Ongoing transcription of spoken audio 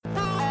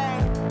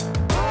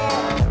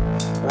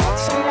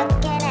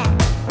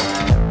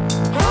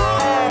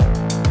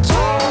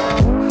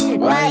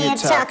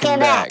Welcome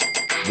back.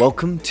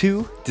 Welcome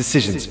to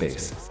Decision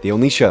Space, the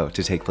only show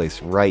to take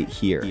place right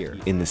here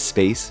in the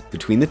space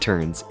between the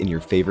turns in your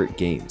favorite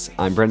games.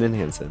 I'm Brendan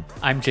Hansen.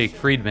 I'm Jake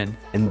Friedman.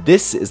 And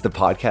this is the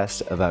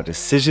podcast about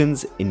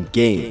decisions in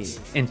games.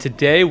 And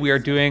today we are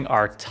doing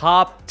our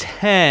top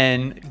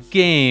 10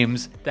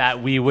 games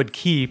that we would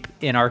keep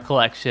in our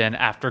collection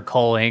after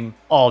culling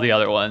all the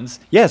other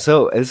ones. Yeah,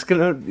 so it's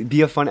going to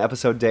be a fun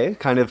episode day,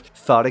 kind of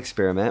thought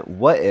experiment.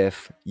 What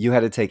if you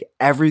had to take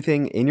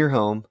everything in your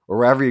home or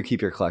wherever you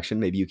keep your collection,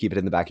 maybe you keep it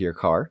in the back of your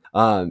car,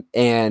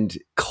 and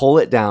cull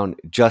it down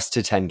just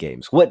to 10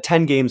 games? What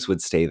 10 games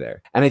would stay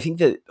there? And I think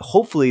that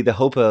hopefully the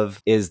hope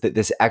of is that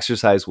this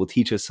exercise will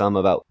teach us some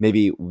about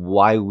maybe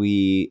why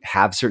we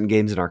have certain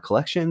games in our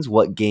collections,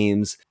 what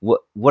games,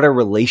 what our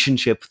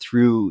relationship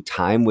through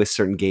time with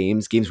certain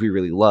games we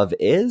really love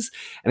is.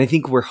 And I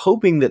think we're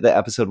hoping that the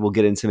episode will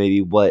get into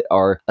maybe what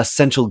our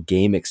essential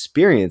game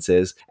experience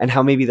is and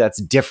how maybe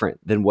that's different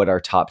than what our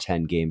top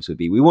 10 games would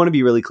be. We want to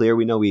be really clear.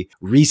 We know we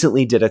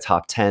recently did a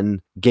top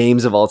 10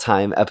 games of all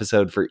time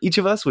episode for each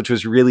of us, which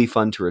was really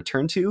fun to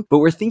return to. But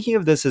we're thinking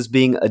of this as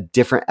being a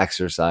different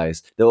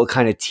exercise that will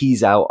kind of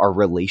tease out our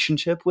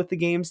relationship with the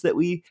games that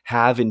we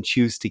have and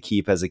choose to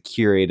keep as a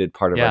curated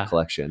part of our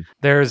collection.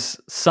 There's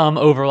some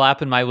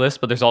overlap in my list,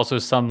 but there's also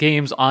some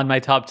games on my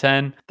top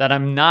 10 that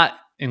I'm not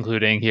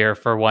including here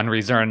for one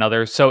reason or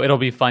another. So it'll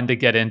be fun to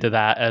get into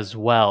that as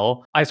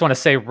well. I just want to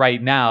say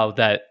right now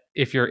that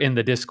if you're in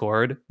the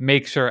Discord,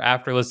 make sure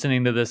after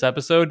listening to this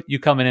episode, you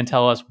come in and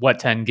tell us what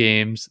 10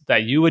 games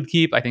that you would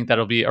keep. I think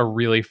that'll be a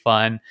really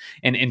fun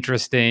and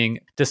interesting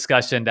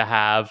discussion to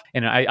have.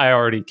 And I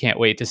already can't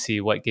wait to see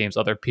what games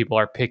other people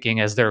are picking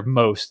as their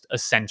most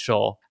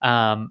essential.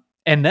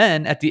 And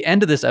then at the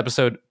end of this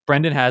episode,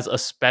 Brendan has a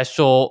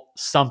special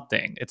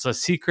something. It's a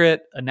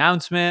secret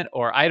announcement,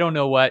 or I don't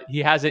know what.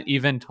 He hasn't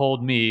even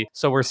told me.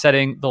 So we're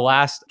setting the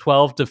last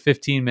 12 to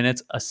 15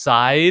 minutes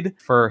aside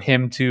for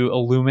him to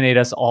illuminate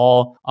us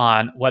all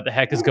on what the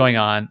heck is going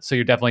on. So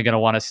you're definitely going to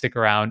want to stick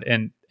around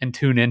and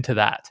tune into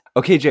that.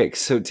 Okay, Jake,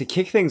 so to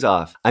kick things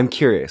off, I'm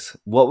curious,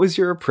 what was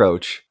your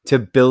approach to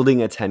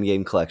building a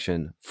 10-game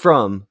collection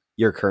from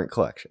your current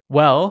collection?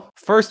 Well,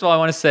 first of all, I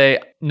want to say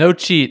no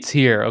cheats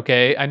here,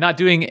 okay? I'm not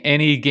doing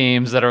any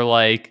games that are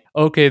like,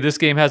 okay, this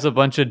game has a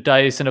bunch of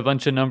dice and a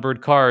bunch of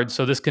numbered cards,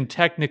 so this can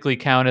technically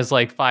count as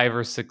like 5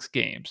 or 6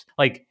 games.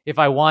 Like, if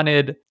I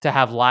wanted to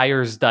have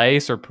Liar's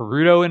Dice or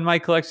Perudo in my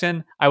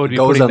collection, I would be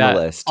putting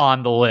that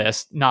on the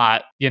list,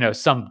 not,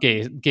 some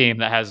game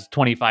that has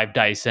 25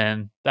 dice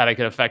in that I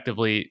could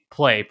effectively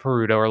play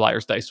Perudo or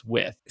Liar's Dice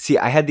with. See,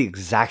 I had the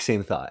exact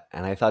same thought,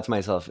 and I thought to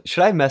myself,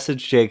 should I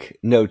message Jake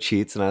no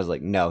cheats? And I was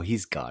like, no,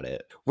 he's got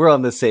it. We're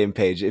on the same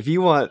page. If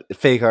you want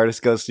Fake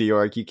Artist Goes to New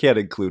York, you can't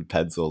include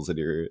pencils in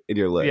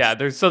your list. Yeah,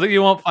 there's so that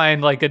you won't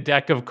find like a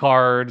deck of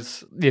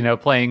cards,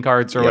 playing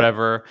cards or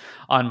whatever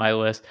on my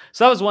list.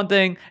 So that was one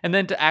thing. And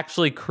then to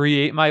actually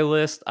create my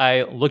list,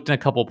 I looked in a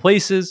couple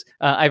places.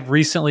 I've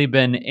recently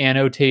been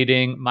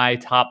annotating my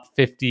top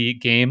 50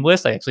 game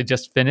list. I actually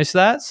just finished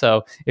that.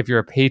 So if you're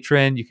a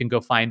patron, you can go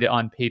find it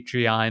on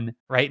Patreon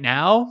right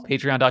now,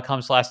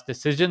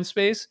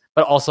 patreon.com/decisionspace.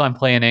 But also I'm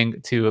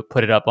planning to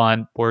put it up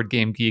on Board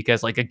Game Geek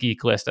as like a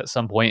geek list at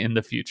some point in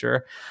the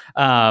future.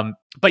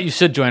 But you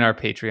should join our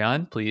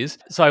Patreon, please.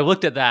 So I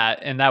looked at that,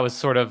 and that was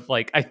sort of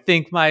like, I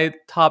think my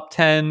top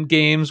 10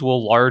 games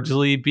will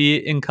largely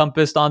be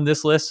encompassed on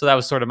this list. So that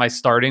was sort of my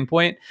starting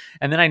point.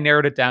 And then I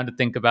narrowed it down to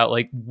think about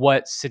like,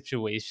 what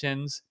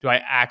situations do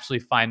I actually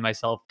find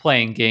myself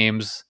playing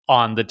games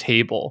on the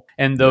table?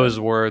 And those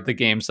were the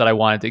games that I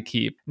wanted to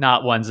keep,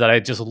 not ones that I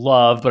just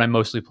love, but I'm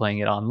mostly playing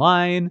it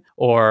online,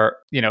 or,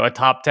 a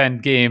top 10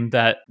 game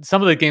that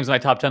some of the games on my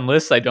top 10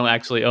 lists I don't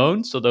actually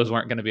own. So those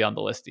weren't going to be on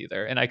the list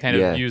either. And I kind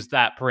of used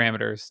that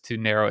parameters to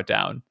narrow it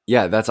down.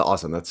 Yeah, that's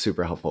awesome. That's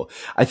super helpful.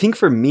 I think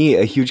for me,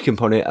 a huge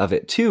component of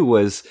it too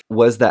was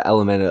that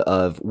element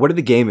of what are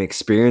the game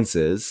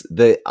experiences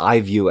that I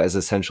view as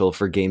essential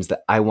for games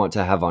that I want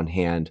to have on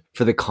hand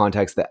for the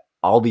context that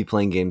I'll be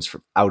playing games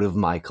out of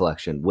my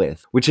collection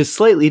with, which is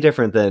slightly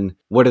different than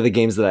what are the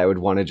games that I would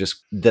want to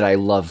that I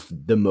love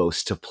the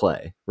most to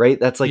play, right?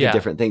 That's like a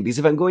different thing, because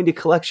if I'm going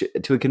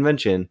to a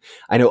convention,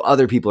 I know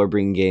other people are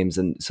bringing games,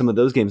 and some of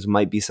those games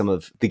might be some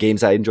of the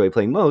games I enjoy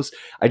playing most.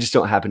 I just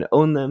don't happen to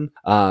own them.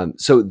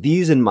 So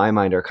these in my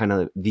mind are kind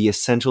of the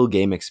essential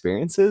game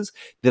experiences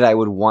that I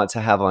would want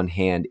to have on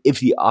hand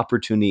if the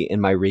opportunity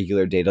in my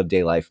regular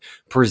day-to-day life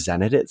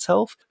presented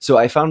itself. So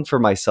I found for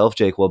myself,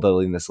 Jake, while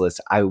building this list,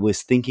 I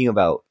was thinking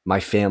about my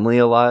family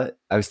a lot.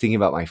 I was thinking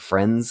about my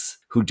friends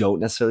who don't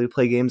necessarily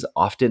play games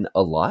often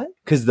a lot,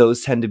 because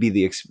those tend to be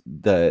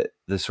the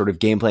sort of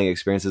game playing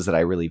experiences that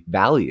I really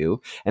value,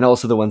 and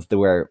also the ones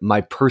where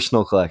my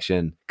personal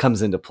collection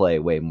comes into play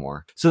way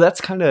more. So that's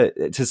kind of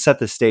to set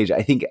the stage.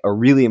 I think a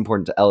really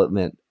important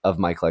element of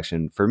my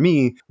collection for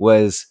me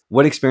was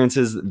what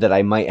experiences that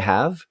I might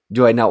have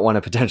do I not want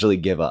to potentially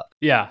give up?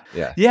 Yeah,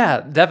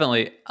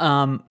 definitely.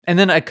 And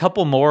then a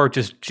couple more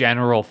just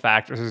general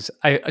factors.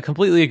 I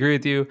completely agree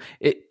with you.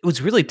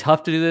 was really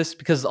tough to do this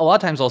because a lot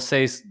of times I'll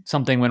say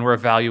something when we're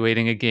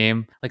evaluating a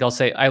game. Like I'll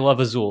say, I love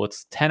Azul.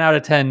 It's 10 out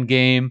of 10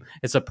 game.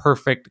 It's a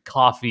perfect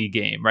coffee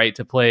game, right?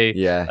 To play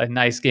Yeah. a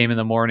nice game in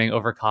the morning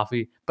over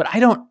coffee. But I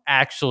don't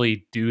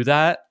actually do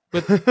that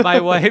with my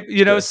wife,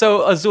 Sure.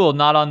 so Azul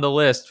not on the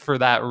list for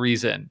that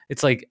reason.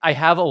 It's like I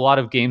have a lot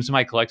of games in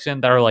my collection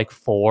that are like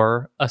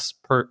for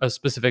a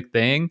specific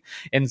thing,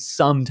 and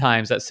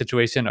sometimes that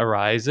situation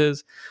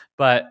arises,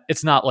 but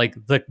it's not like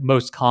the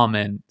most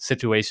common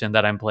situation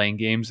that I'm playing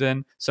games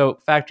in. So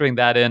factoring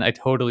that in, I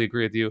totally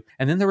agree with you.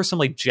 And then there were some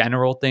like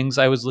general things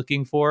I was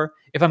looking for.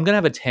 If I'm going to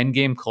have a 10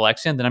 game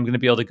collection, then I'm going to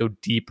be able to go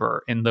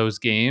deeper in those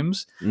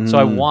games. So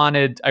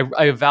Mm,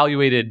 I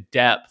evaluated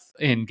depth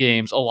in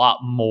games a lot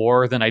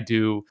more than I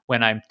do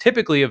when I'm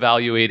typically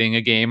evaluating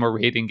a game or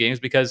rating games,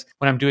 because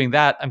when I'm doing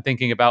that, I'm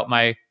thinking about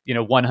my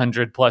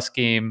 100 plus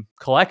game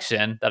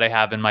collection that I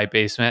have in my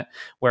basement,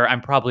 where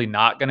I'm probably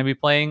not going to be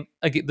playing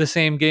the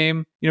same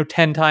game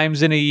 10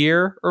 times in a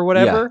year or yeah.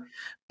 whatever.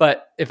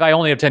 But if I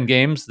only have 10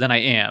 games, then I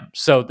am.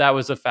 So that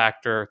was a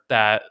factor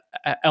that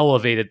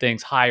elevated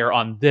things higher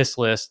on this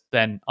list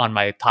than on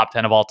my top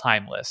 10 of all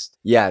time list.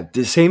 Yeah,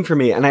 the same for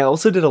me. And I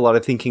also did a lot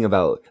of thinking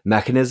about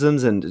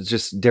mechanisms and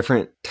just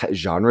different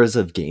genres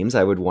of games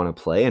I would want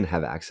to play and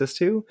have access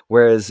to.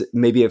 Whereas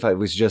maybe if I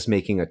was just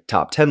making a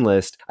top 10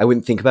 list, I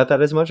wouldn't think about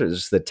that as much. It was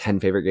just the 10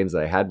 favorite games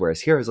that I had. Whereas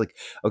here I was like,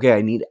 okay,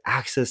 I need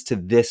access to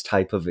this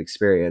type of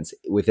experience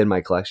within my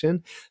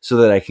collection so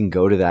that I can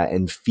go to that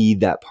and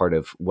feed that part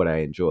of what I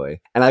enjoy.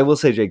 And I will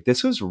say, Jake,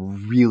 this was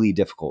really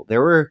difficult.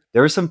 There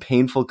were some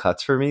painful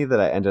cuts for me that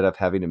I ended up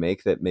having to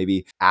make that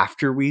maybe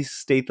after we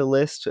state the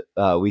list,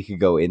 we could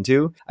go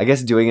into. I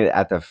guess doing it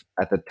at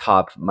the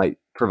top might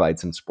provide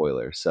some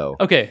spoilers. So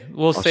Okay,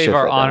 we'll I'll save shift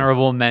our that down.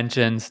 honorable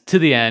mentions to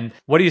the end.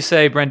 What do you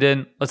say,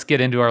 Brendan? Let's get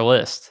into our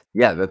list.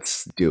 Yeah,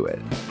 let's do it.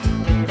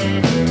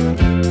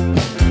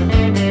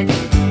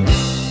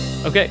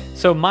 Okay,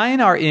 so mine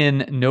are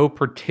in no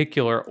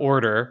particular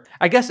order.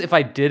 I guess if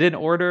I did an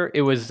order,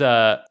 it was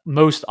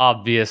most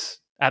obvious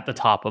at the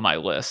top of my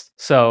list.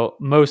 So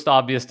most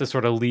obvious to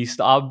sort of least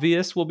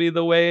obvious will be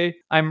the way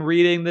I'm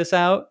reading this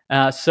out.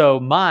 So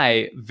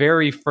my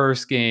very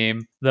first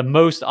game, the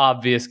most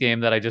obvious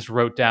game that I just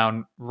wrote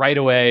down right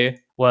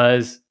away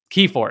was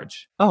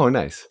Keyforge. Oh,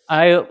 nice.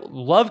 I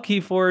love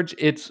Keyforge.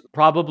 It's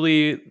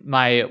probably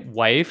my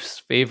wife's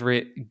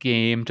favorite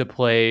game to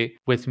play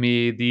with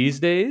me these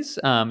days.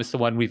 It's the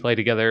one we play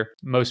together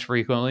most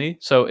frequently.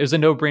 So it was a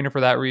no brainer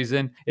for that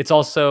reason. It's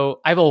also,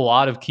 I have a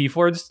lot of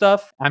Keyforge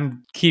stuff.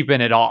 I'm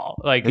keeping it all.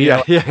 Like,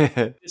 Yeah, yeah.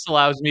 this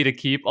allows me to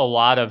keep a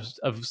lot of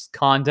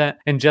content.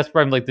 And just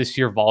from like the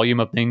sheer volume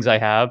of things I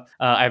have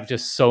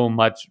just so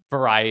much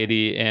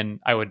variety, and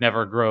I would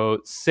never grow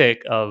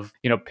sick of,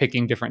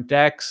 picking different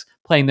decks,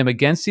 playing them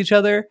against each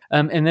other.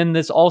 And then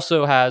this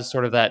also has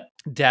sort of that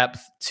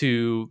depth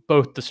to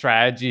both the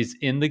strategies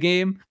in the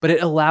game, but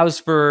it allows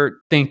for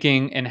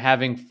thinking and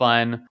having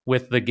fun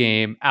with the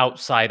game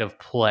outside of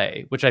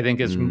play, which I think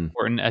is Mm,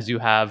 important as you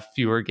have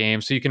fewer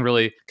games. So you can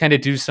really kind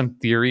of do some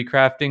theory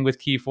crafting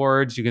with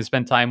Keyforge. You can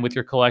spend time with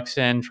your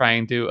collection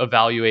trying to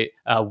evaluate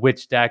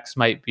which decks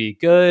might be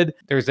good.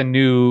 There's a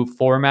new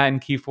format in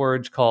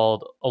Keyforge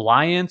called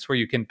Alliance, where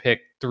you can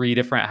pick 3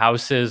 different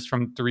houses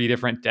from 3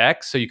 different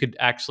decks. So you could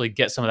actually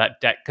get some of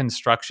that deck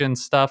construction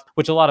stuff,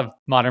 which a lot of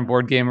modern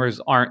board gamers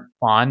aren't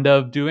fond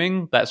of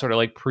doing, that sort of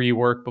like pre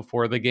work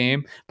before the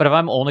game. But if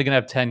I'm only going to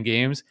have 10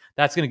 games,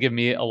 that's going to give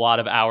me a lot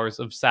of hours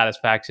of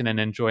satisfaction and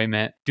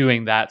enjoyment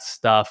doing that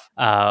stuff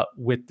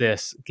with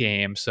this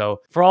game. So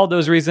for all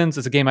those reasons,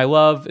 it's a game I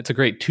love. It's a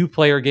great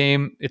 2-player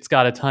game. It's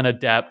got a ton of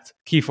depth.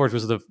 Keyforge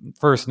was the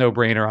first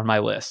no-brainer on my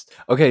list.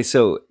 Okay,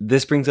 so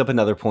this brings up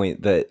another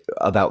point that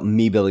about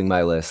me building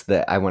my list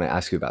that I want to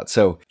ask you about.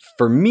 So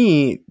for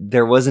me,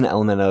 there was an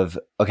element of,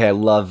 okay, I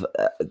love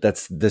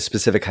that's the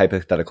specific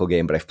hypothetical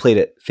game, but I've played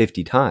it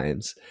 50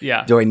 times.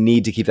 Yeah. Do I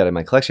need to keep that in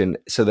my collection?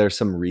 So there's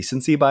some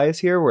recency bias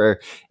here where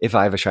if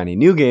I have a shiny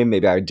new game,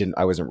 maybe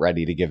I wasn't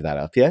ready to give that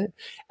up yet.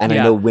 And I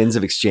know Yeah. Winds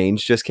of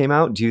Exchange just came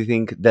out. Do you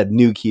think that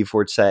new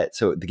Keyforge set,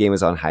 so the game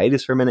was on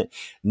hiatus for a minute,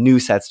 new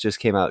sets just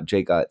came out.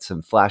 Jake got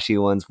some flashy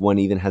ones. One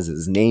even has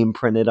his name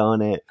printed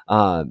on it.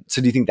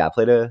 So do you think that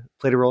played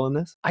a role in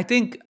this? I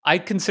think I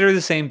consider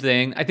the same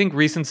thing. I think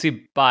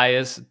recency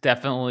bias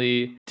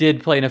definitely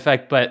did play an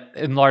effect, but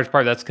in large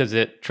part that's because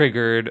it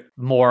triggered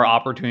more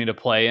opportunity to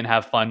play and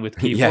have fun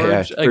with Yeah,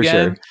 Keyforge for sure.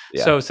 again.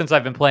 Yeah. So since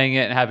I've been playing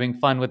it and having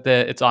fun with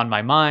it, it's on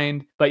my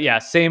mind. But yeah,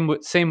 same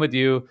with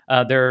you.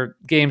 There are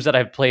games that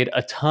I've played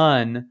a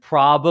ton.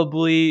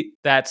 Probably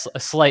that's a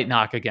slight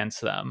knock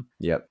against them.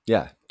 Yep.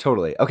 Yeah,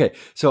 totally. Okay.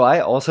 So I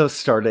also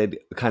started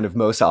kind of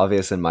most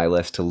obvious in my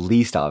list to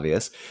least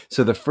obvious.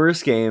 So the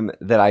first game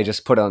that I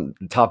just put on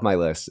the top of my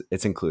list,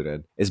 it's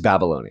included, is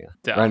Babylonia.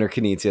 Yeah. Reiner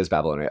Knizia's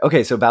Babylonia.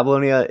 Okay, so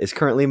Babylonia is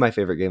currently my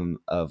favorite game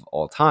of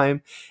all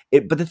time.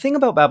 But the thing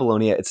about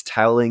Babylonia, it's a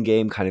tile-laying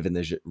game kind of in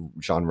the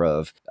genre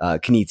of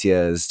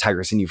Knizia's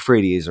Tigris and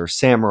Euphrates or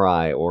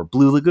Samurai or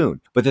Blue Blue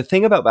Lagoon. But the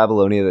thing about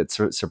Babylonia that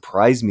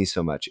surprised me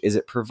so much is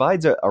it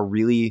provides a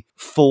really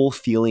full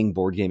feeling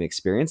board game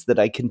experience that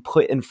I can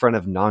put in front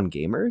of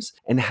non-gamers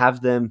and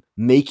have them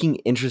making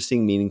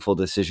interesting, meaningful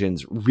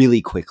decisions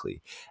really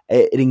quickly.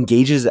 It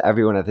engages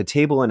everyone at the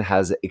table and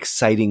has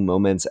exciting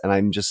moments, and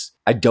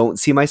I don't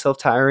see myself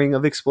tiring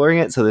of exploring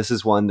it. So this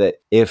is one that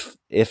if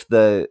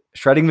the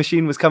shredding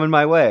machine was coming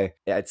my way,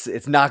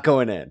 it's not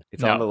going in.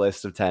 It's on the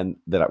list of 10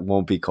 that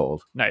won't be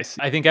cold. Nice.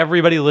 I think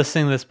everybody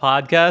listening to this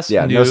podcast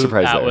knew no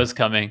surprise that there. was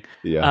coming.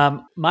 Yeah.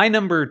 My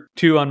number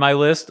 2 on my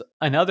list,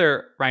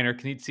 another Reiner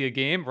Knizia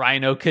game,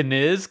 Rhino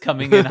Kniz,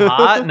 coming in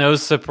hot, no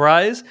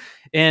surprise.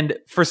 And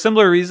for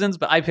similar reasons,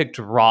 but I picked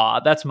Raw.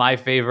 That's my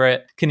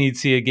favorite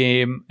Knizia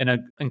game,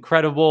 an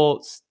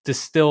incredible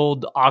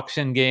distilled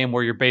auction game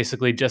where you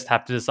basically just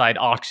have to decide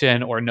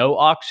auction or no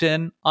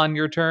auction on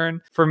your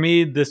turn. For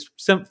me, this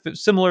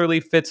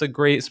similarly fits a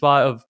great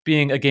spot of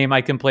being a game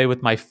I can play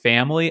with my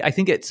family. I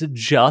think it's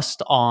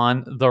just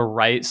on the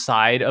right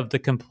side of the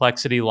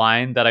complexity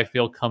line that I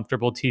feel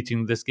comfortable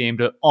teaching this game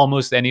to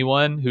almost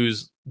anyone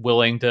who's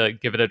willing to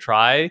give it a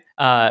try.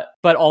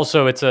 But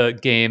also it's a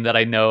game that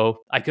I know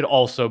I could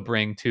also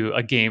bring to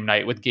a game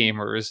night with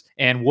gamers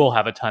and we'll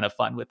have a ton of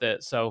fun with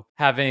it. So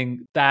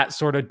having that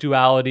sort of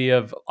duality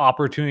of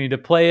opportunity to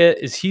play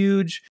it is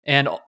huge.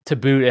 And to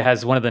boot, it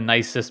has one of the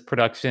nicest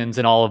productions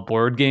in all of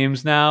board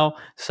games now.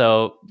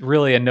 So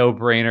really a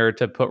no-brainer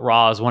to put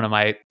Raw as one of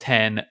my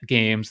 10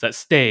 games that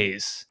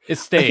stays. It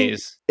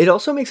stays. It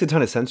also makes a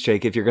ton of sense,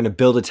 Jake, if you're going to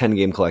build a 10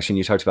 game collection.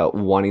 You talked about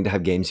wanting to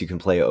have games you can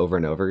play over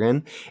and over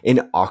again.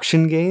 An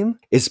auction game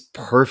is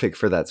perfect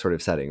for that sort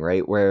of setting,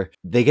 right? Where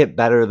they get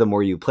better the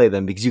more you play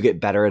them because you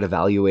get better at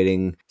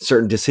evaluating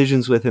certain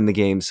decisions within the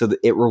game, so that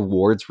it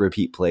rewards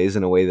repeat plays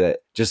in a way that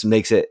just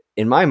makes it,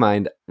 in my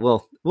mind,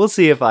 well, we'll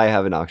see if I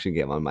have an auction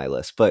game on my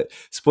list, but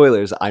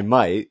spoilers, I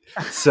might.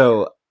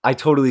 So I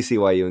totally see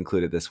why you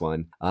included this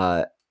one.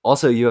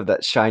 Also, you have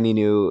that shiny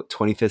new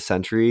 25th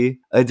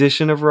century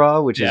edition of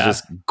Raw, which is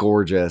just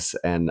gorgeous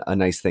and a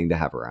nice thing to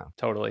have around.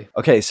 Totally.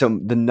 Okay, so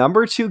the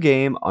number 2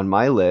 game on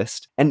my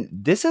list, and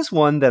this is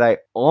one that I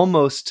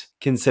almost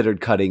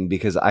considered cutting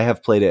because I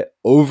have played it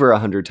over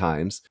 100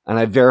 times, and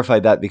I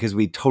verified that because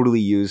we totally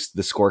used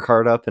the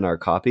scorecard up in our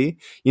copy,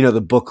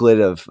 the booklet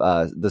of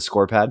the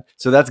scorepad.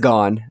 So that's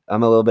gone.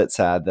 I'm a little bit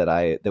sad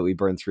that we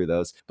burned through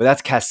those, but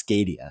that's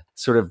Cascadia,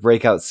 sort of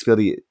breakout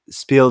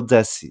Spiel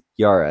des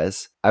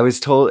Jahres. I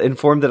was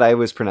informed that I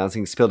was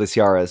pronouncing Spiel des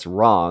Jahres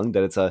wrong,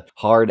 that it's a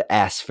hard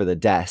S for the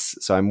des,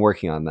 so I'm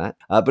working on that.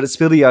 But it's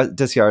Spiel des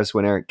Jahres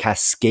winner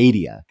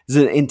Cascadia. This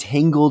is an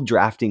entangled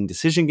drafting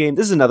decision game.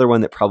 This is another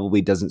one that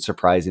probably doesn't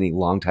surprise any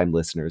longtime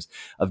listeners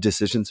of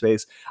Decision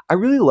Space. I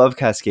really love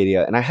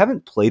Cascadia, and I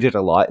haven't played it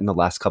a lot in the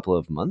last couple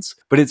of months,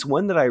 but it's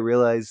one that I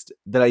realized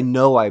that I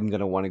know I'm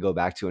going to want to go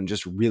back to and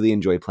just really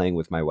enjoy playing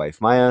with my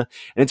wife, Maya.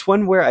 And it's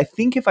one where I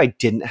think if I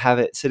didn't have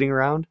it sitting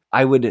around,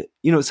 I would,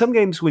 some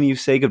games when you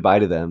say goodbye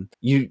to them,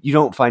 you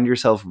don't find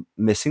yourself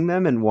missing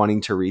them and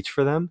wanting to reach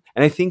for them.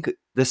 And I think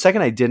the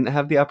second I didn't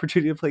have the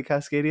opportunity to play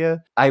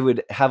Cascadia, I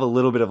would have a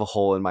little bit of a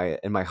hole in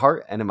my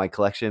heart and in my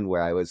collection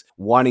where I was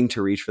wanting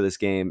to reach for this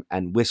game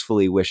and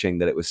wistfully wishing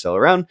that it was still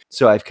around.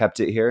 So I've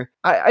kept it here.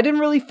 I didn't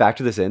really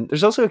factor this in.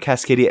 There's also a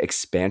Cascadia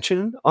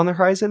expansion on the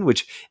horizon,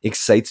 which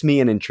excites me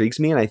and intrigues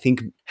me, and I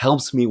think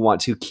helps me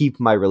want to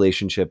keep my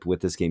relationship with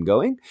this game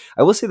going.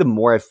 I will say the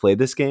more I've played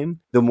this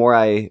game, the more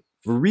I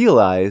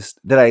realized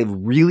that I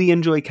really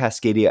enjoy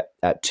Cascadia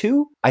at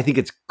 2. I think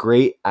it's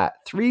great at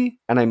 3,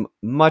 and I'm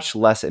much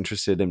less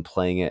interested in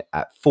playing it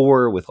at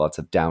 4 with lots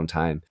of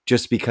downtime,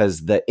 just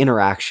because the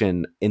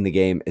interaction in the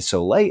game is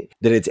so light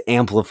that it's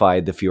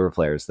amplified the fewer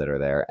players that are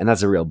there, and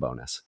that's a real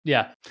bonus.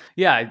 Yeah.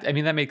 I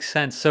mean, that makes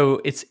sense.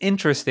 So it's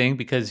interesting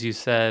because you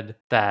said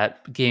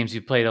that games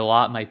you played a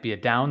lot might be a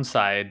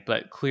downside,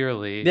 but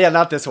clearly... Yeah,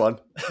 not this one.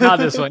 Not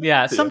this one.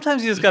 Yeah.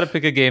 Sometimes you just got to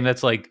pick a game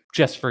that's like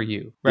just for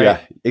you, right? Yeah,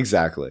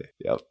 exactly.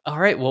 Yep. All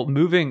right. Well,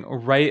 moving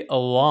right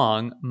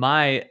along,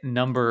 my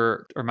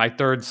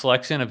third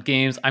selection of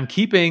games I'm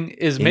keeping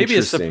is maybe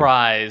a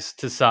surprise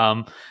to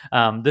some.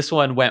 This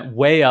one went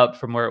way up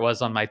from where it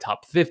was on my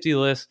top 50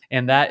 list,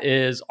 and that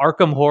is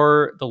Arkham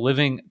Horror, the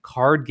Living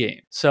Card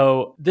Game.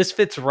 So this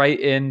fits right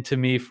into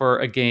me for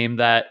a game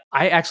that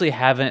I actually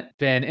haven't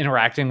been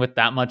interacting with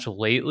that much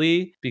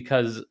lately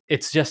because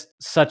it's just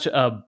such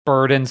a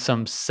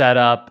burdensome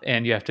setup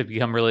and you have to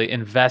become really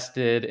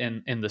invested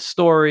in the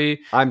story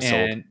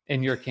and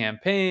in your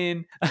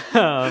campaign.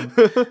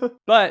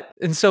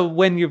 And so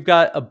when you've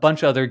got a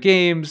bunch of other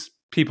games,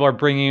 people are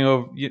bringing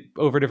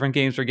over different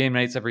games for game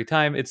nights every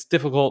time, it's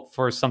difficult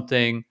for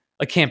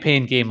a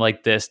campaign game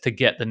like this to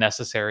get the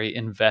necessary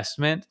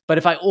investment. But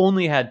if I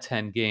only had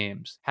 10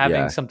 games,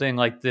 having something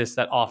like this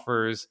that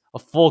offers a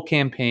full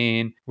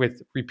campaign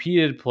with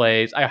repeated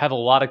plays, I have a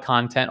lot of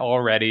content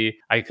already.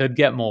 I could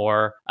get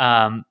more.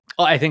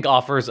 I think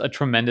offers a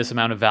tremendous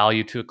amount of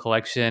value to a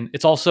collection.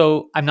 It's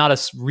also, I'm not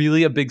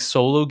really a big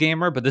solo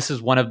gamer, but this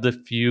is one of the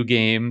few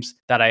games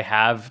that I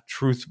have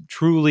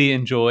truly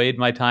enjoyed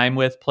my time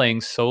with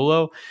playing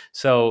solo.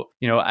 So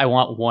I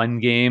want one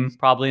game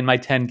probably in my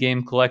 10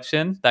 game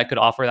collection that could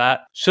offer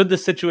that. Should the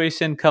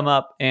situation come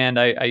up and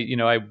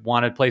I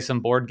want to play some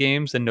board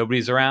games and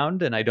nobody's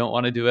around and I don't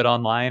want to do it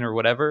online or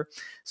whatever.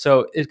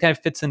 So it kind of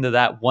fits into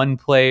that one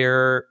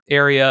player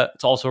area.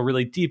 It's also a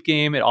really deep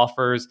game. It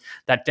offers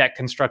that deck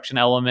construction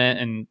element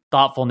and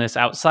thoughtfulness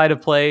outside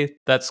of play.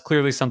 That's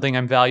clearly something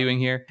I'm valuing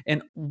here.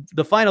 And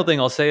the final thing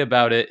I'll say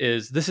about it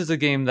is this is a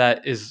game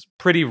that is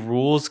pretty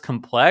rules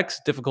complex,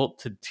 difficult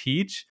to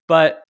teach,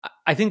 but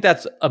I think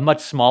that's a much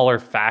smaller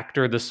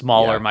factor the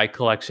smaller Yeah. my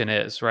collection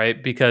is,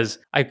 right? Because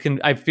I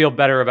feel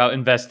better about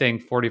investing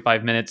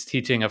 45 minutes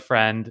teaching a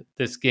friend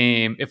this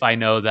game if I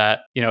know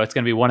that, it's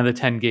going to be one of the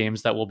 10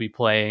 games that we'll be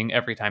playing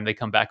every time they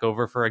come back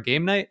over for a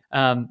game night.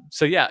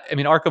 So yeah, I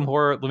mean, Arkham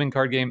Horror Living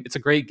Card Game, it's a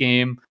great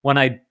game. One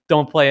I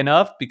don't play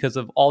enough because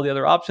of all the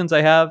other options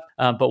I have,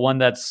 but one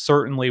that's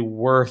certainly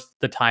worth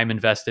the time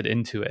invested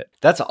into it.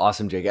 That's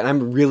awesome, Jake. And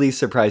I'm really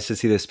surprised to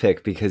see this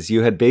pick because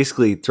you had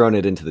basically thrown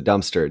it into the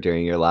dumpster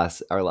during our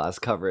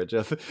last coverage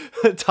of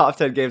top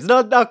 10 games.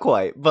 Not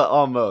quite, but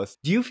almost.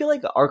 Do you feel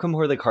like Arkham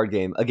Horror the card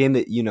game, a game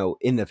that,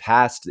 in the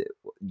past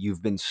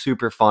you've been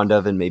super fond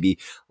of and maybe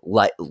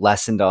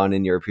lessened on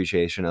in your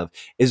appreciation of,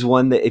 is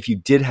one that if you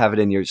did have it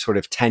in your sort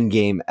of 10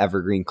 game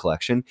evergreen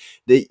collection,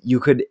 that you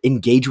could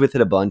engage with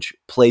it a bunch,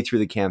 play through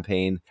the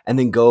campaign, and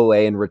then go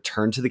away and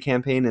return to the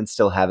campaign and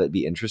still have it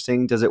be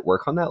interesting? Does it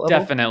work on that level?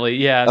 Definitely,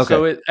 yeah. Okay.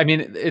 So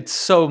it's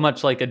so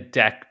much like a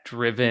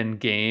deck-driven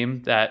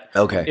game that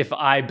Okay. if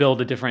I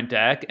build a different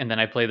deck and then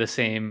I play the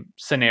same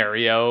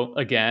scenario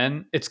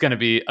again, it's going to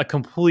be a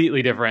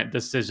completely different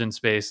decision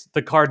space.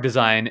 The card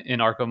design in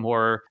Arkham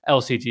Horror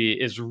LCG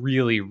is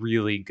really,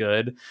 really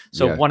good.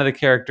 So Yeah. one of the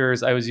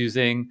characters I was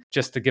using,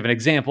 just to give an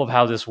example of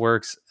how this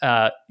works,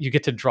 you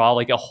get to draw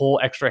like a whole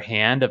extra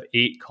hand of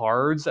 8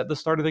 cards at the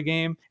start of the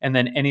game, and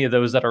then any of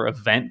those that are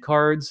event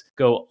cards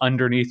go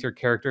underneath your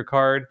character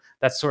card.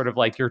 That's sort of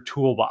like your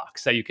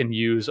toolbox that you can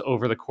use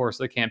over the course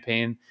of the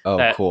campaign. Oh,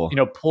 That, cool.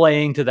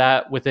 playing to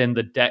that within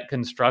the deck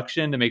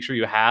construction to make sure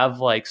you have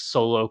like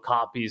solo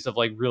copies of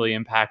like really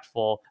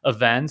impactful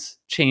events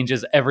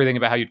changes everything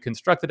about how you'd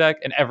construct the deck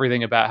and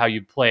everything about how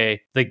you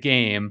play the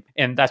game.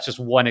 And that's just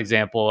one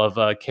example of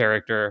a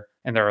character.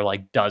 And there are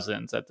like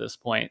dozens at this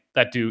point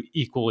that do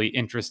equally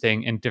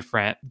interesting and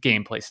different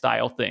gameplay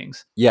style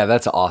things. Yeah,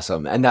 that's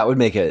awesome. And that would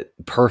make it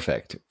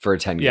perfect for a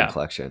 10 game Yeah.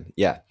 collection.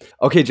 Yeah.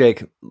 Okay,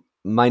 Jake.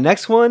 My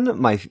next one,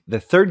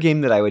 the third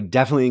game that I would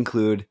definitely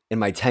include in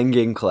my 10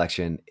 game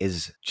collection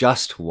is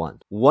Just One.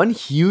 One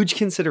huge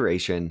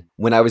consideration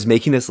when I was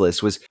making this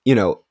list was,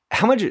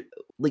 how much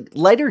like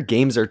lighter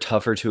games are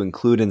tougher to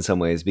include in some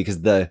ways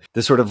because the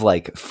sort of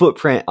like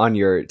footprint on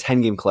your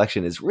 10 game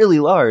collection is really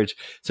large.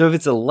 So if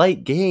it's a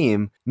light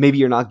game, maybe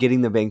you're not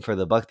getting the bang for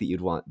the buck that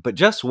you'd want. But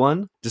Just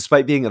One,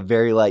 despite being a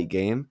very light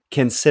game,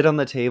 can sit on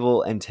the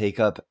table and take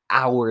up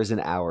hours and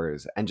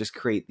hours and just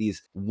create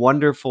these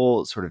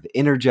wonderful, sort of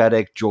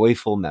energetic,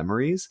 joyful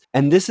memories.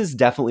 And this is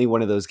definitely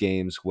one of those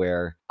games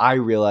where I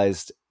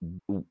realized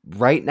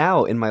right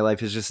now in my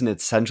life is just an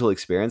essential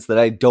experience that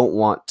I don't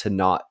want to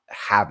not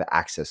have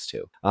access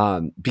to.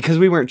 Because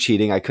we weren't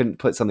cheating, I couldn't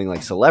put something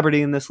like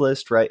Celebrity in this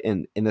list, right,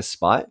 in this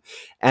spot.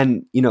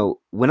 And,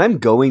 when I'm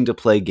going to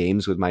play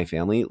games with my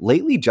family,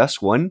 lately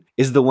Just One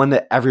is the one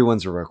that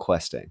everyone's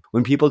requesting.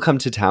 When people come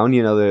to town,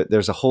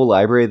 there's a whole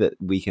library that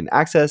we can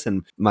access,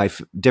 and my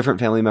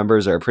different family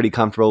members are pretty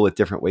comfortable with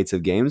different weights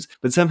of games,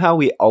 but somehow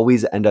we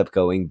always end up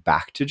going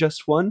back to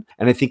Just One.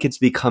 And I think it's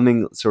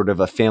becoming sort of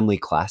a family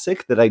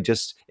classic that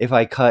if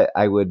I cut,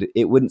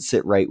 it wouldn't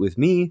sit right with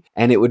me,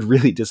 and it would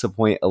really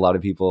disappoint a lot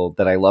of people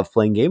that I love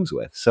playing games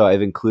with. So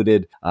I've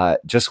included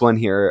Just One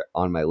here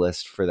on my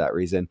list for that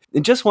reason.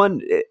 And Just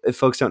One, if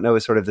folks don't know,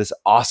 is sort of this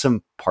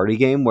awesome party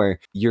game where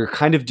you're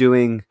kind of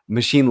doing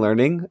machine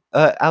learning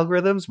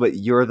algorithms, but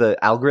you're the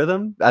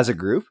algorithm as a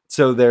group.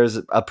 So there's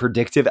a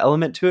predictive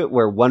element to it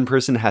where one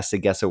person has to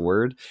guess a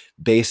word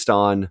based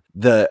on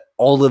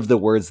all of the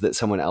words that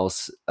someone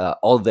else,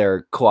 all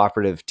their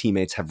cooperative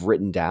teammates have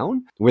written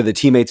down, where the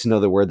teammates know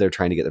the word they're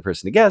trying to get the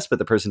person to guess, but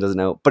the person doesn't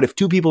know. But if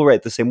 2 people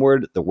write the same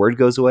word, the word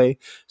goes away.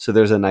 So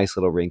there's a nice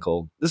little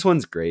wrinkle. This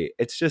one's great.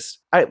 It's just,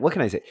 what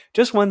can I say?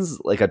 Just One's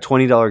like a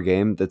 $20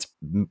 game that's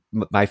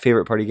my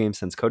favorite party game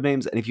since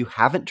Codenames. And if you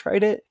haven't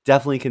tried it,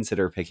 definitely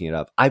consider picking it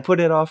up. I put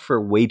it off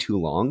for way too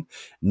long,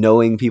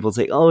 knowing people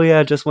say, oh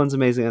yeah, Just One's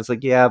amazing. It's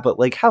like, yeah, but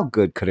like how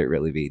good could it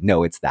really be?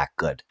 No, it's that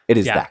good. It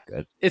is that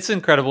good. It's an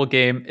incredible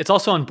game. It's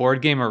also on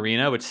Board Game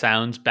Arena, which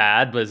sounds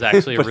bad, but is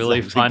actually a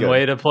really fun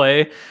way to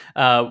play.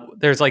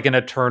 There's like an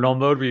eternal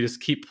mode where you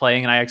just keep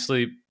playing, and I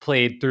actually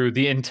played through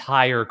the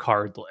entire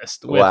card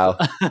list with,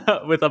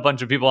 with a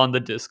bunch of people on the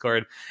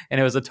Discord,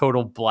 and it was a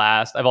total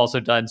blast. I've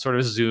also done sort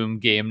of Zoom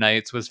game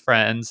nights with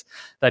friends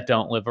that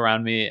don't live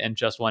around me, and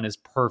Just One is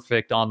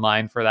perfect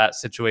online for that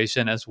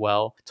situation as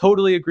well.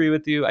 Totally agree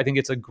with you. I think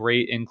it's a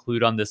great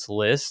include on this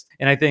list,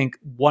 and I think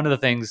one of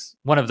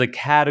the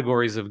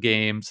categories of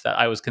games that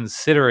I was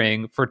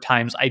considering for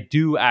times I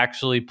do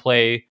actually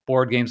play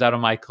board games out of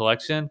my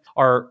collection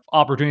are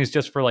opportunities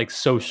just for like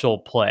social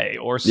play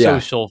or Yeah.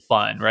 social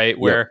fun, right? Yep.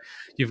 Where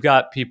you've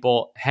got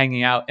people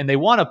hanging out and they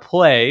want to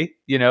play.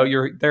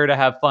 You're there to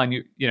have fun.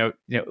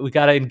 We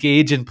got to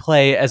engage and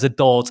play as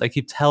adults. I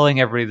keep telling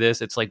everybody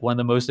this. It's like one of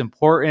the most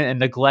important and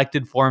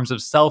neglected forms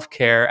of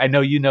self-care. I know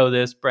you know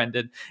this,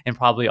 Brendan, and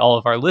probably all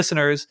of our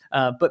listeners.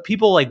 But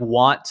people like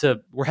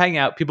we're hanging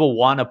out. People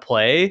want to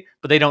play,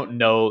 but they don't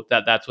know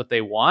that that's what they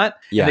want.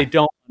 And they Yeah.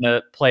 don't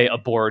want to play a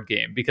board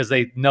game because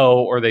they know,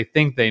 or they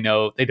think they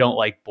know, they don't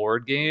like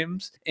board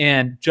games.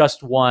 And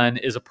Just One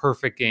is a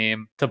perfect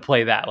game to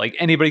play that. Like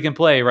anybody can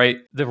play, right?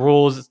 The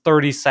rules is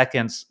 30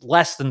 seconds,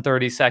 less than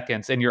 30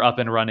 seconds, and you're up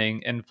and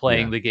running and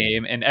playing Yeah. the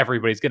game, and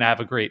everybody's going to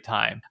have a great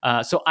time.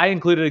 So I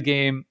included a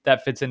game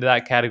that fits into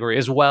that category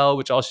as well,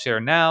 which I'll share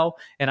now.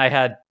 And I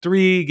had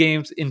 3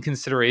 games in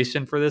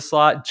consideration for this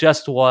slot: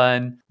 Just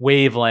One,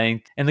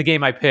 Wavelength, and the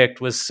game I picked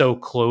was So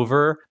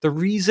Clover. The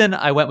reason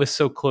I went with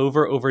So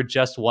Clover over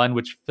Just One,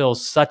 which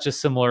fills such a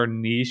similar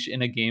niche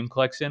in a game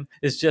collection,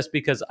 is just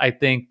because I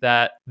think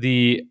that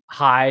the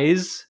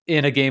highs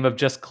in a game of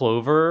Just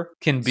Clover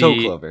can So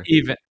be Clover.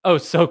 even. Oh,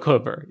 So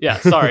Clover. Yeah,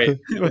 sorry.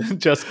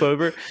 Just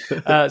Clover.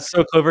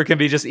 So Clover can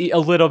be just a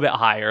little bit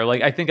higher.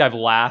 Like I think I've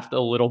laughed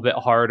a little bit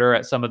harder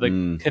at some of the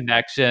Mm.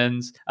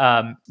 connections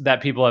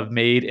that people have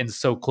made in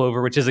So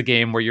Clover, which is a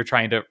game where you're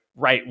trying to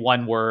write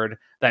one word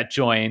that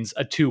joins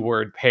a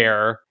 2-word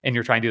pair, and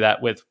you're trying to do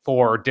that with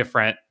 4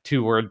 different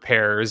 2-word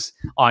pairs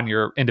on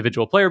your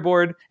individual player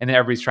board, and then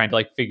everybody's trying to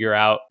like figure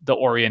out the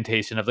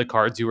orientation of the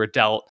cards you were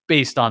dealt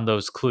based on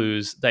those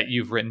clues that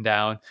you've written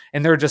down.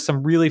 And there are just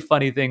some really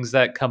funny things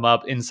that come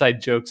up,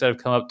 inside jokes that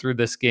have come up through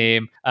this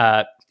game.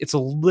 It's a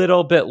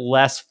little bit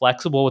less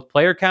flexible with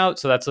player count,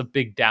 so that's a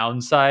big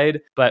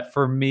downside. But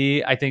for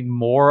me, I think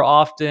more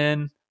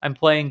often I'm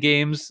playing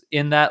games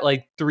in that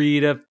like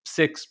 3 to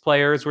 6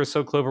 players where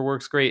So Clover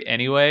works great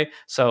anyway.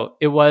 So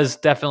it was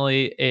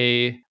definitely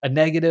a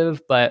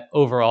negative, but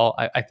overall,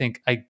 I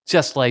think I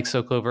just like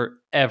So Clover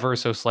ever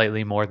so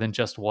slightly more than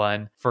Just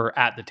One for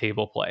at the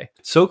table play.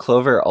 So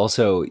Clover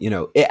also,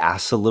 it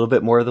asks a little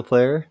bit more of the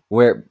player,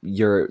 where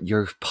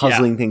you're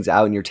puzzling things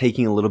out and you're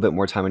taking a little bit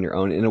more time on your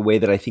own in a way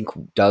that I think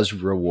does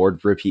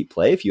reward repeat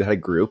play. If you had a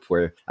group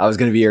where that was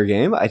going to be your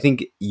game, I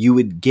think you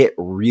would get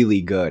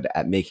really good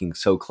at making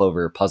So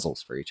Clover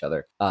puzzles for each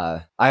other.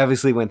 I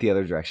obviously went the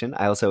other direction.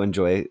 I also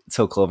enjoy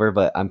So Clover,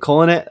 but I'm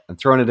calling it. I'm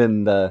throwing it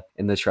in the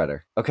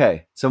shredder.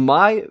 Okay, so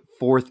my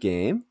 4th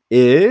game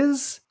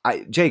is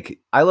Jake.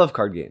 I love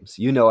card games.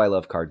 I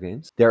love card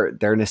games. They're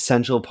an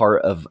essential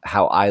part of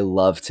how I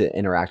love to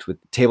interact with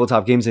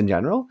tabletop games in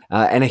general,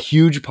 and a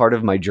huge part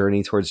of my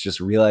journey towards just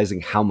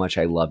realizing how much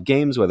I love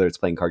games, whether it's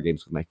playing card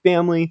games with my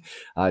family,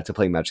 to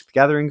playing Magic the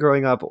Gathering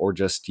growing up, or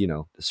just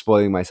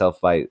spoiling myself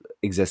by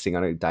existing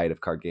on a diet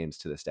of card games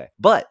to this day.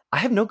 But I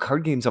have no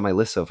card games on my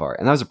list so far,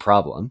 and that was a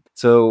problem.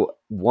 So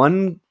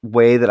one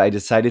way that I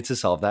decided to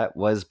solve that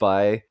was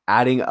by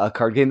adding a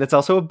card game that's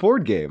also a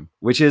board game,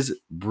 which is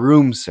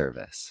Broom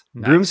Service.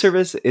 Nice. Broom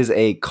Service is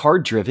a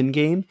card-driven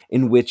game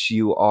in which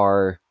you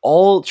are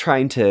all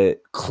trying to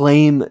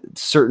claim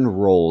certain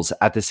roles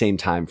at the same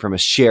time from a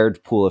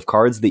shared pool of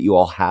cards that you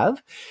all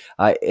have.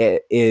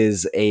 It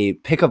is a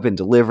pick up and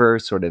deliver,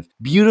 sort of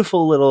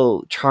beautiful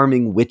little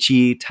charming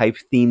witchy type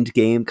themed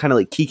game, kind of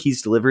like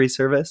Kiki's Delivery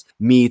Service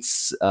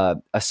meets a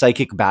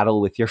psychic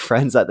battle with your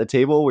friends at the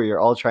table, where you're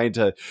all trying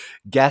to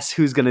guess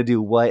who's going to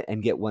do what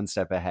and get one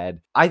step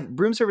ahead.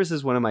 Broom Service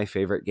is one of my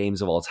favorite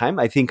games of all time.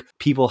 I think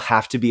people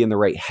have to be in the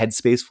right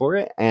headspace for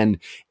it, and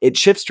it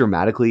shifts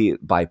dramatically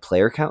by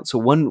player count. So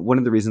one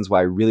of the reasons why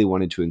I really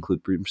wanted to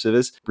include Broom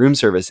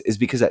Service is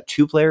because at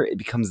 2-player, it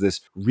becomes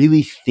this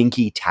really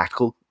thinky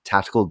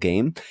tactical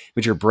game,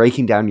 which you're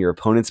breaking down your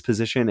opponent's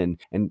position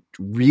and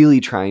really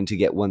trying to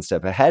get one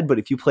step ahead. But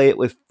if you play it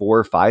with 4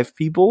 or 5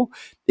 people,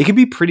 it can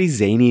be pretty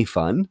zany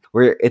fun,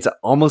 where it's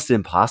almost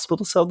impossible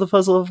to solve the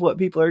puzzle of what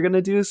people are going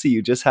to do. So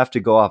you just have to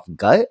go off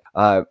gut,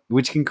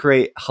 which can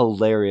create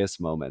hilarious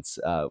moments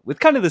with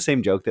kind of the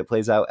same joke that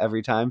plays out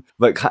every time,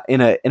 but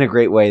in a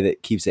great way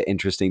that keeps it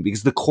interesting,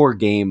 because the core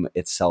game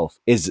itself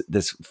is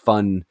this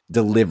fun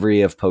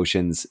delivery of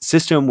potions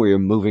system where you're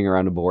moving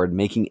around a board,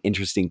 making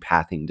interesting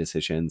pathing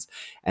decisions,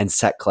 and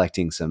set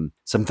collecting some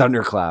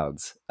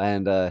thunderclouds.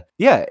 And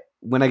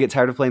when I get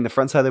tired of playing the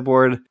front side of the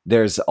board,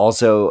 there's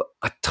also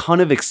a ton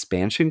of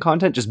expansion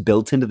content just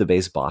built into the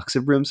base box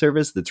of Broom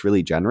Service that's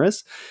really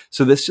generous.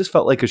 So this just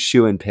felt like a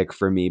shoe-in pick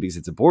for me, because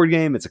it's a board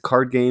game, it's a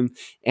card game,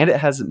 and it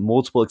has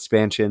multiple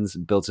expansions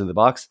built into the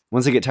box.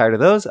 Once I get tired of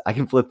those, I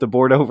can flip the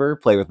board over,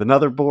 play with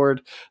another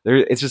board.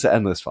 It's just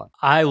endless fun.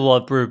 I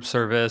love Broom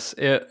Service.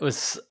 It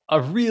was a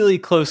really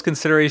close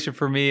consideration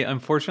for me.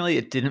 Unfortunately,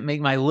 it didn't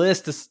make my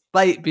list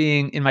despite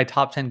being in my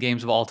top 10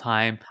 games of all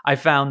time. I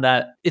found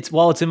that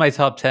while it's in my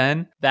top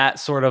 10, that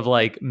sort of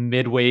like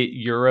midweight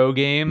Euro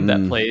game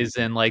that plays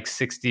in like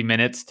 60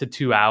 minutes to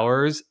 2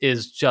 hours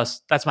is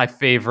just, that's my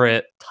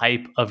favorite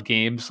type of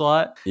game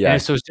slot. Yeah.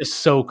 And so it's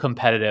just so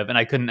competitive. And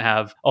I couldn't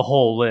have a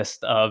whole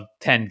list of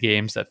 10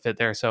 games that fit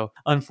there. So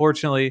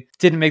unfortunately,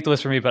 didn't make the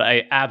list for me, but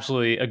I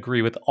absolutely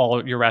agree with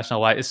all your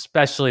rationale why,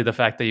 especially the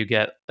fact that you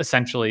get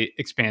essentially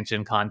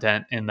expansion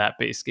content in that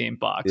base game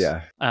box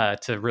Yeah.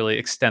 to really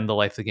extend the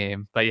life of the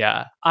game. But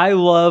yeah, I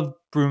love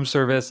Broom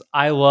Service.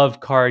 I love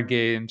card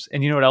games.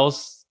 And you know what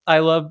else I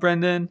love,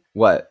 Brendan?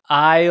 What?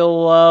 I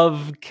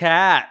love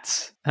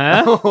cats.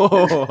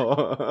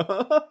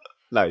 Huh?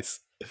 Nice.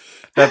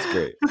 That's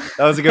great.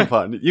 That was a good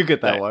pun. You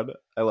get that Thanks. one.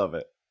 I love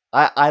it.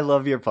 I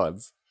love your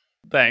puns.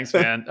 Thanks,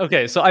 man.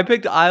 Okay, so I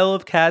picked Isle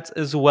of Cats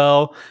as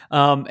well.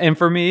 And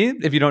for me,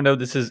 if you don't know,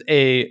 this is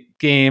a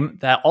game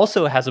that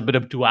also has a bit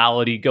of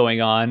duality going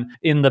on.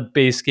 In the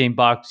base game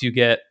box, you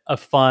get a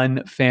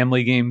fun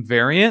family game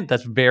variant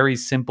that's very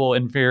simple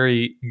and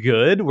very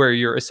good, where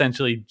you're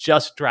essentially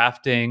just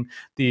drafting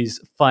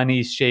these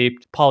funny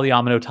shaped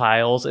polyomino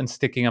tiles and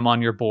sticking them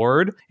on your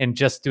board and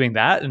just doing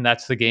that. And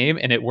that's the game.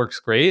 And it works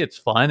great. It's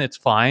fun. It's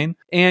fine.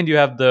 And you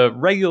have the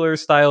regular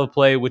style of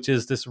play, which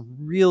is this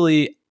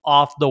really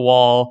off the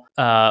wall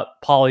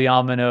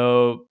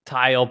polyomino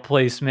tile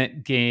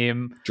placement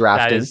game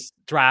that is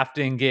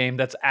drafting game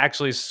that's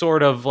actually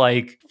sort of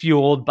like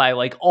fueled by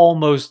like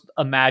almost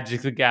a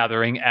Magic the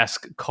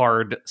Gathering-esque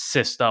card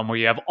system where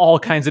you have all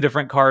kinds of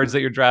different cards that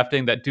you're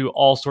drafting that do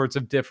all sorts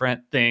of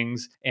different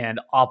things and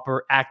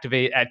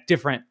activate at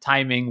different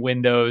timing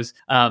windows.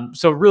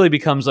 So it really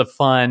becomes a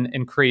fun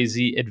and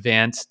crazy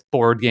advanced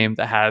board game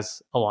that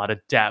has a lot of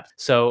depth.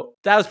 So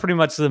that was pretty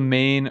much the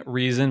main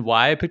reason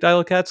why I picked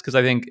Isle of Cats, because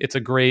I think it's a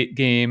great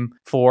game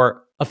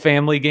for a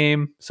family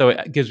game. So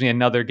it gives me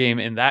another game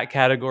in that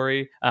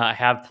category. I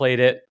have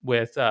played it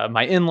with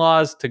my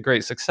in-laws to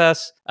great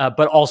success,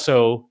 but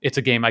also it's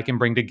a game I can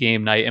bring to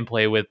game night and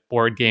play with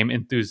board game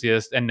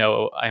enthusiasts and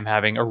know I'm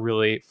having a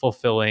really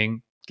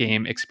fulfilling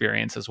game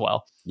experience as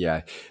well.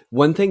 Yeah.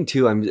 One thing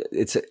too,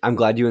 I'm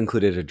glad you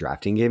included a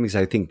drafting game, because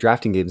I think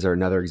drafting games are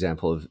another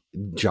example of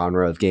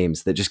genre of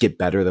games that just get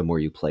better the more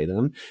you play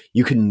them.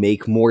 You can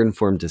make more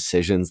informed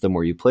decisions the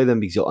more you play them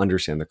because you'll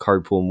understand the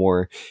card pool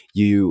more.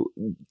 You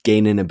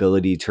gain an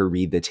ability to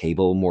read the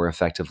table more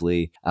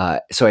effectively.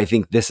 So I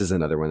think this is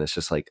another one that's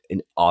just like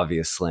an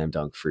obvious slam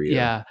dunk for you.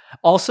 Yeah.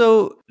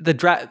 Also, the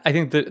draft, I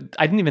think that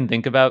I didn't even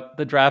think about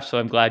the draft, so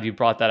I'm glad you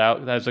brought that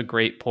out. That was a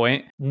great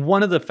point.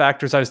 One of the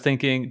factors I was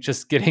thinking,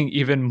 just getting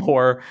even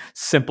more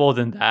simple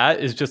than that,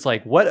 is just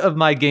like, what of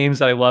my games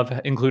that I love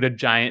include a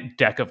giant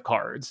deck of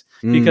cards?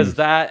 Because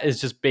that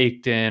is just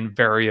baked in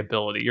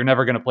variability. You're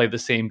never going to play the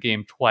same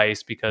game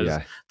twice because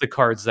the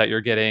cards that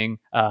you're getting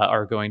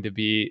are going to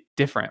be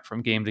different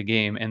from game to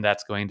game, and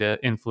that's going to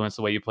influence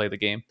the way you play the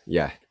game.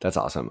 Yeah, that's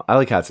awesome.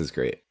 Isle of Cats is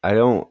great.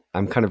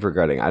 I'm kind of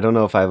regretting. I don't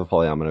know if I have a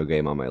polyomino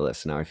game on my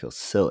list. Now I feel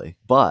silly,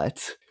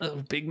 but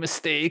big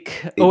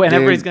mistake. Oh, and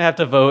everybody's gonna have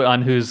to vote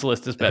on whose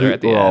list is better at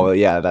the end. Oh,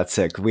 yeah, that's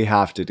sick. We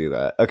have to do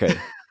that. Okay.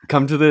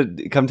 Come to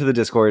the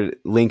Discord,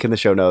 link in the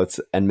show notes,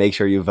 and make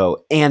sure you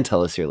vote and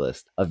tell us your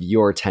list of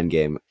your 10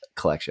 game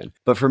collection.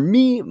 But for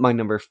me, my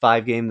number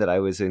 5 game that I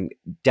was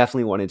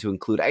definitely wanted to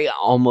include, I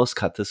almost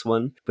cut this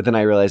one, but then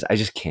I realized I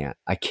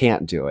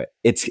can't do it.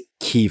 It's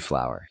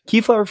Keyflower.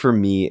 Keyflower for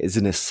me is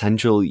an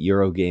essential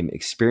Eurogame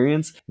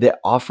experience that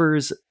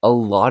offers a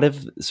lot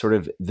of sort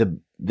of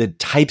the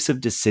types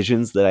of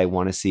decisions that I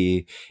want to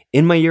see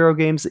in my Euro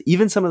games,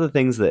 even some of the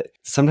things that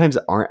sometimes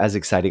aren't as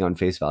exciting on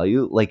face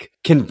value, like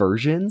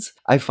conversions,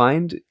 I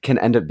find can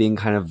end up being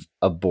kind of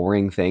a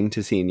boring thing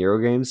to see in Euro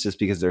games just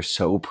because they're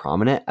so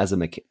prominent as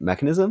a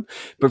mechanism.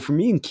 But for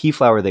me in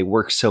Keyflower, they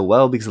work so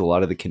well because a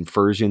lot of the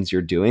conversions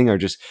you're doing are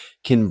just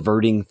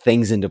converting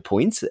things into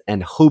points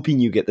and hoping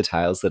you get the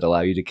tiles that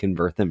allow you to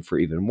convert them for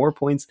even more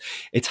points.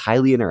 It's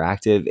highly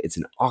interactive. It's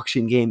an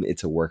auction game.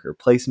 It's a worker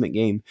placement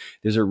game.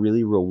 There's a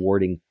really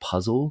rewarding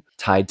puzzle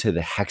tied to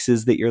the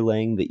hexes that you're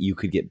laying that you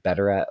could get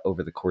better at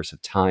over the course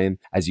of time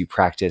as you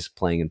practice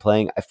playing and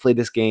playing. I've played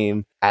this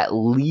game at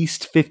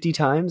least 50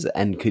 times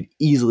and could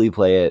easily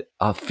play it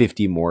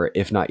 50 more,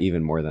 if not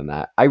even more than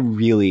that. I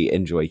really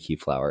enjoy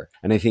Keyflower.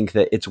 And I think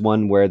that it's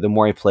one where the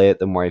more I play it,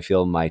 the more I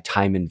feel my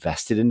time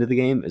invested into the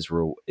game is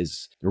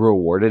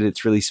rewarded.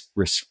 It's really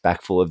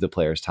respectful of the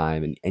player's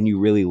time, and you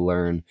really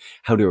learn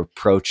how to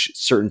approach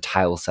certain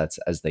tile sets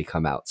as they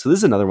come out. So this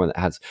is another one that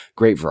has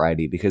great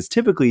variety because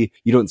typically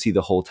you don't see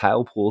the whole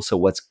tile pool. So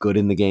what's good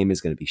in the game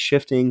is going to be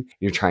shifting.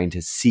 You're trying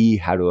to see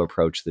how to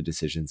approach the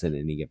decisions in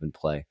any given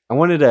play. I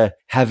wanted a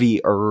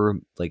heavier,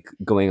 like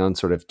going on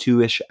sort of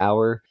 2-ish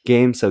hour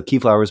game. So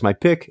Keyflower is my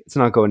pick. It's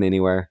not going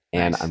anywhere.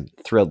 And Nice. I'm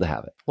thrilled to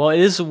have it. Well, it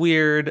is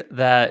weird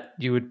that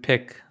you would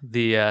pick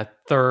the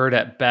third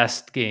at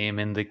best game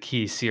in the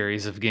Key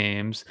series of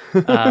games.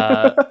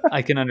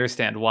 I can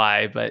understand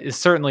why, but it's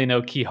certainly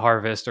no Key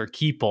Harvest or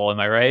Key Pull. Am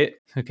I right?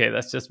 Okay,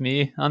 that's just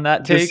me on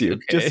that take.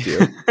 Just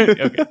you.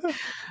 Okay.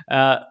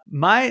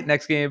 My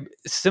next game,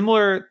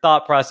 similar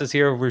thought process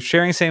here. We're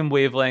sharing same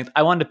wavelength.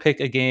 I wanted to pick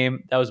a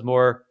game that was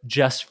more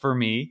just for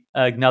me.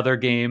 Another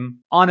game,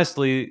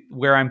 honestly,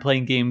 where I'm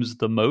playing games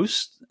the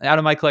most out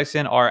of my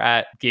collection are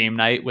at game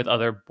night with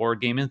other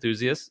board game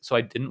enthusiasts. So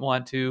I didn't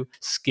want to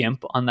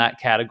skimp on that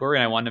category.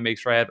 And I wanted to make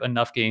sure I had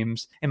enough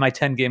games in my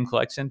 10 game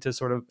collection to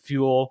sort of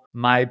fuel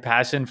my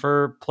passion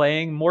for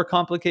playing more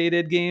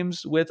complicated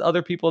games with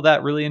other people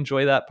that really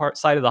enjoy that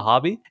side of the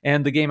hobby.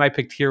 And the game I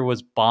picked here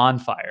was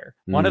Bonfire,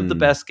 one of the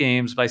best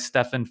games by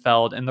Stefan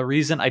Feld. And the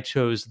reason I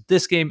chose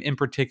this game in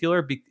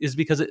particular is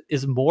because it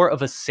is more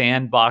of a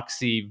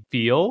sandboxy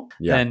feel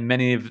than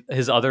many of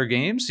his other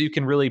games. So you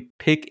can really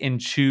pick and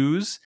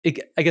choose.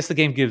 I guess the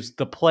game gives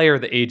the player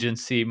the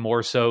agency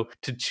more so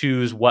to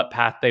choose what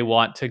path they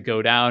want to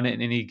go down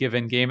in any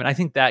given game. And I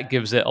think that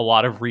gives it a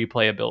lot of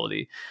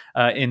replayability.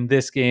 In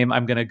this game,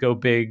 I'm going to go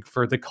big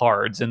for the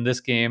cards. In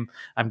this game,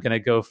 I'm going to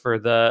go for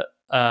the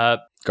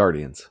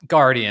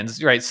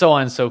Guardians, right? So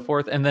on and so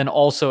forth. And then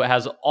also it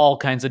has all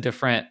kinds of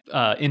different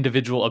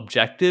individual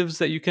objectives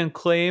that you can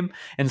claim.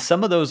 And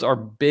some of those are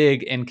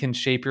big and can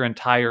shape your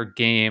entire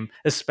game,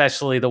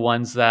 especially the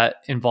ones that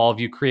involve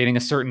you creating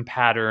a certain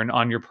pattern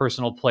on your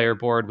personal player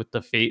board with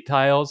the fate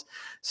tiles.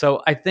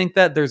 So I think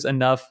that there's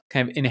enough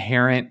kind of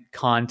inherent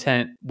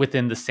content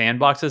within the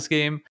sandbox of this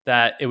game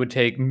that it would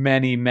take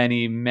many,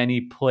 many,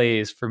 many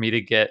plays for me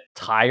to get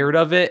tired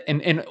of it,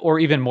 and or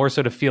even more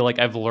so to feel like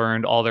I've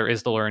learned all there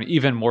is to learn,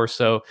 even more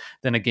so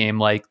than a game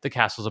like the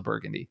Castles of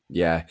Burgundy.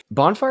 Yeah,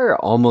 Bonfire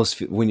almost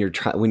when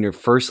you're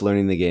first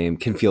learning the game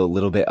can feel a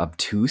little bit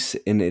obtuse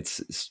in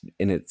its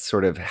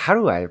sort of how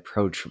do I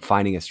approach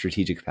finding a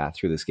strategic path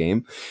through this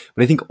game.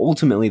 But I think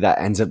ultimately that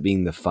ends up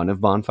being the fun of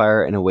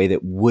Bonfire in a way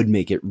that would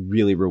make it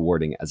really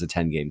rewarding as a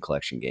 10 game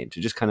collection game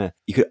to just kind of,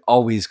 you could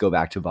always go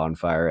back to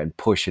Bonfire and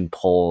push and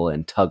pull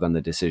and tug on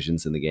the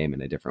decisions in the game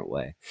in a different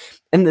way.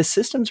 And the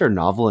systems are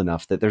novel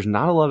enough that there's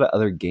not a lot of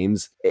other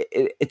games.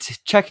 It's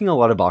checking a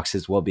lot of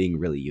boxes while being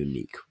really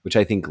unique, which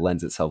I think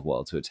lends itself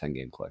well to a 10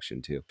 game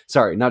collection too.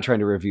 Sorry, not trying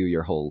to review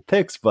your whole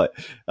picks, but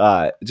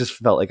just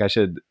felt like I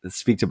should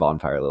speak to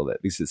Bonfire a little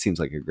bit because it seems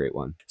like a great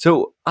one.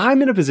 So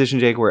I'm in a position,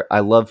 Jake, where I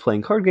love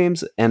playing card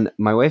games, and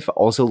my wife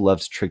also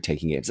loves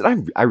trick-taking games.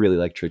 And I really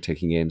like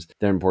trick-taking games.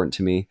 They're important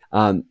to me.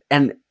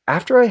 And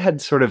after I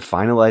had sort of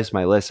finalized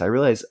my list, I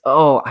realized,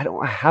 I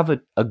don't have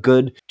a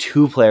good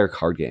 2-player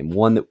card game,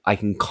 one that I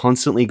can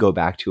constantly go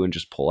back to and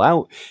just pull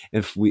out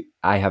if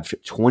I have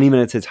 20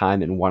 minutes of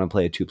time and want to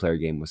play a 2-player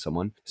game with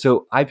someone.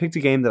 So I picked a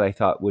game that I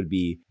thought would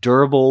be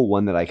durable,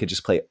 one that I could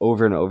just play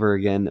over and over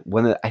again,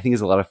 one that I think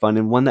is a lot of fun,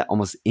 and one that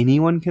almost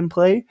anyone can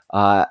play.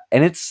 And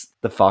it's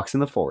The Fox in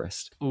the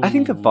Forest. Ooh. I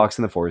think The Fox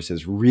in the Forest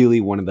is really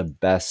one of the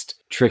best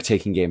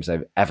trick-taking games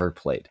I've ever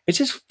played. It's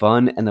just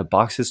fun, and the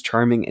box is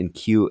charming and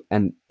cute,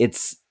 and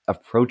it's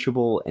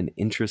approachable and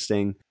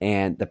interesting,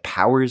 and the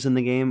powers in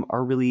the game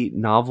are really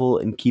novel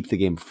and keep the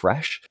game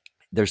fresh.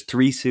 There's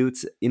 3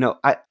 suits.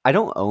 I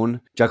don't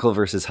own Jekyll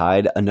versus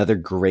Hyde, another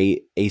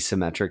great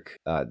asymmetric.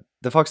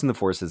 The Fox in the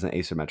Forest isn't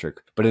asymmetric,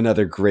 but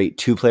another great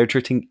 2-player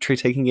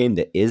trick-taking game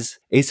that is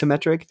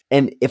asymmetric.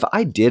 And if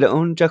I did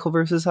own Jekyll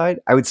versus Hyde,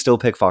 I would still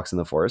pick Fox in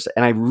the Forest.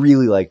 And I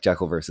really like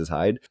Jekyll versus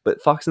Hyde,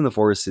 but Fox in the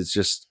Forest is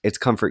just, it's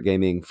comfort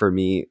gaming for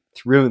me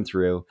through and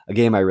through. A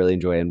game I really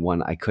enjoy and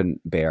one I couldn't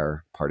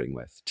bear parting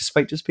with,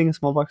 despite just being a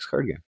small box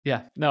card game.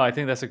 Yeah, no, I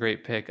think that's a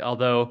great pick.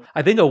 Although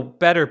I think a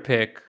better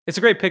pick, it's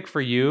a great pick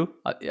for you.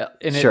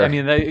 Sure.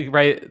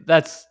 Right?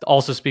 That's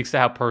also speaks to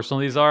how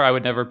personal these are. I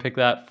would never pick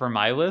that for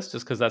my list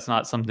just because that's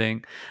not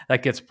something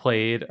that gets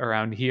played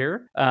around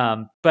here.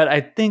 But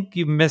I think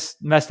you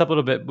messed up a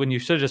little bit when you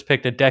should have just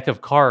picked a deck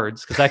of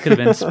cards, because that could have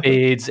been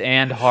spades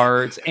and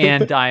hearts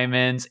and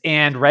diamonds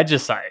and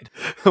regicide.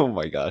 Oh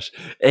my gosh.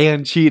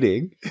 And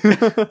cheating.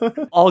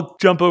 I'll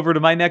jump over to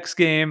my next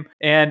game,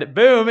 and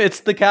boom, it's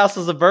the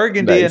Castles of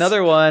Burgundy. Nice.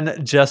 Another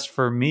one just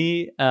for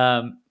me.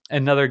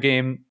 Another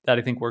game that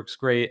I think works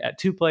great at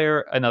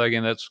 2-player, another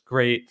game that's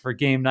great for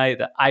game night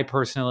that I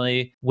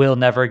personally will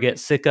never get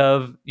sick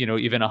of,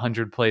 even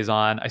 100 plays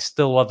on. I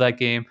still love that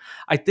game.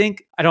 I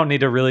think I don't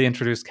need to really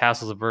introduce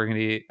Castles of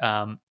Burgundy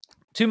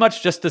too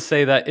much, just to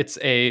say that it's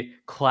a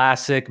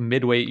classic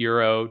midweight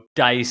Euro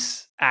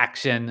dice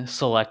action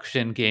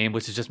selection game,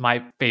 which is just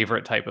my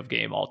favorite type of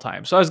game all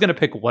time. So I was going to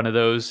pick one of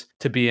those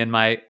to be in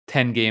my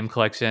 10 game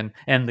collection,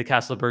 and the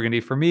Castle of Burgundy,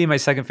 for me, my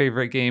second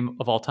favorite game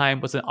of all time,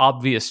 was an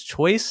obvious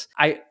choice.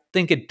 I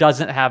think it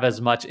doesn't have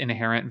as much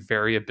inherent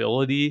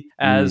variability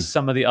as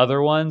some of the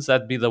other ones.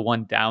 That'd be the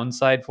one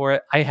downside for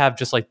it. I have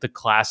just like the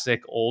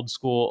classic old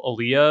school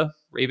Alea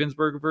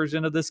Ravensburg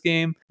version of this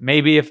game.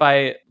 Maybe if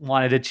I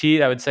wanted to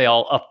cheat, I would say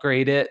I'll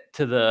upgrade it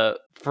to the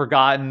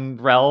Forgotten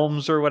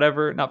Realms or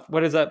whatever.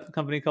 What is that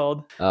company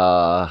called?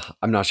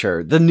 I'm not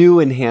sure. The new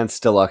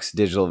enhanced deluxe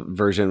digital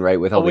version, right?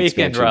 With all the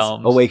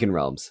expansions. Awakened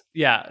Realms.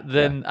 Yeah.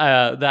 Then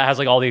that has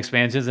like all the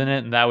expansions in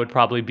it, and that would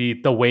probably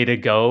be the way to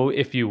go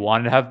if you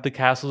wanted to have the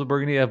Castles of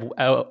Burgundy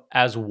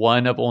as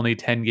one of only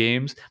 10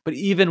 games. But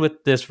even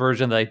with this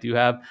version that I do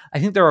have, I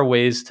think there are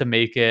ways to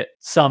make it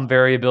some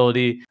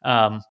variability.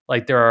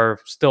 Like there are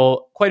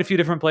still quite a few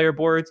different player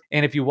boards,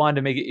 and if you wanted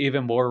to make it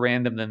even more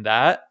random than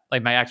that,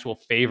 like my actual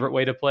favorite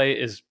way to play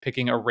is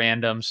picking a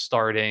random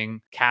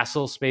starting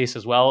castle space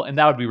as well. And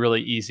that would be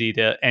really easy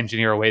to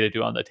engineer a way to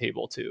do on the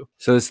table too.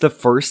 So it's the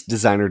first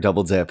designer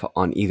double dip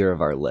on either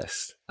of our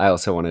lists. I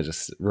also want to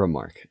just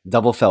remark,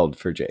 double felled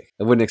for Jake.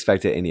 I wouldn't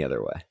expect it any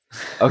other way.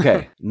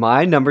 Okay,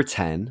 my number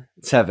 10,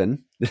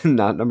 7,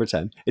 not number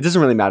 10. It doesn't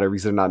really matter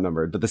because they're not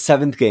numbered, but the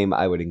 7th game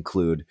I would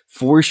include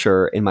for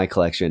sure in my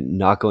collection,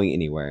 not going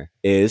anywhere,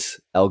 is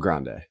El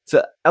Grande.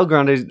 So El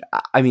Grande,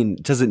 I mean,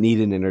 doesn't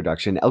need an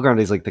introduction. El Grande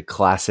is like the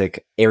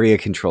classic area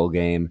control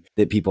game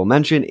that people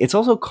mention. It's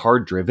also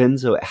card driven,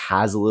 so it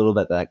has a little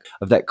bit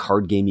of that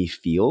card gamey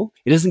feel.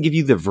 It doesn't give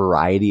you the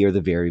variety or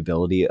the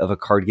variability of a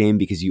card game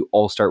because you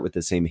all start with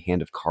the same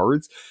hand of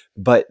cards.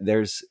 But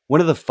there's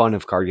one of the fun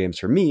of card games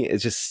for me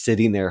is just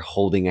sitting there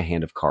holding a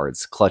hand of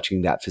cards,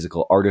 clutching that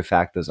physical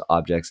artifact, those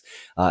objects,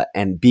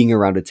 and being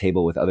around a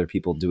table with other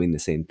people doing the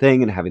same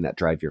thing and having that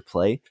drive your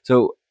play.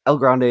 So El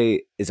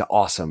Grande is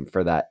awesome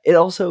for that. It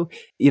also,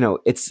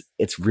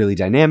 it's really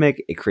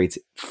dynamic. It creates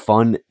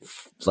fun,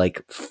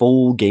 like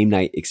full game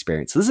night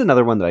experience. So this is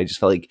another one that I just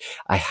felt like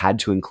I had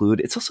to include.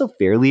 It's also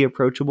fairly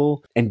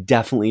approachable and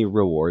definitely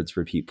rewards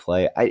repeat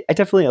play. I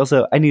definitely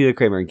also, I needed a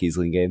Kramer and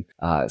Kiesling game.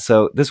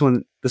 So this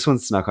one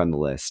snuck on the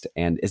list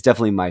and is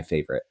definitely my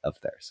favorite of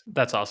theirs.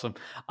 That's awesome.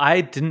 I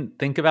didn't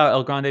think about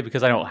El Grande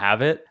because I don't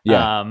have it.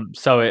 Yeah.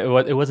 So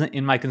it wasn't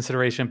in my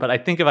consideration, but I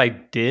think if I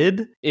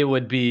did, it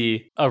would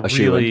be a really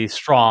shoo-in.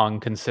 strong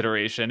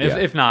consideration,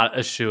 if not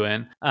a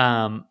shoo-in.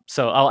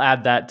 So I'll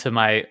add that to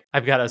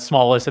I've got a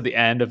small list at the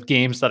end of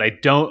games that I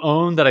don't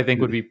own that I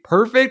think would be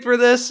perfect for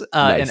this.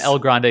 Nice. And El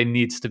Grande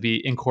needs to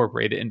be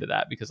incorporated into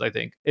that because I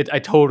think I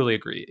totally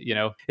agree.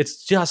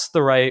 It's just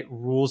the right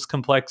rules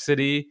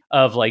complexity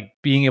of like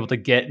being able to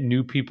get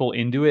new people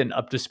into it and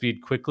up to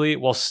speed quickly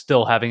while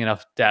still having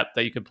enough depth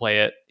that you could play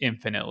it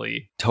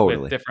infinitely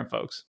with different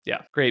folks.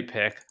 Yeah, great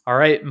pick. All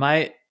right,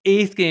 my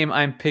 8th game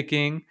I'm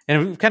picking,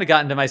 and we've kind of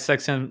gotten to my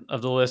section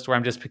of the list where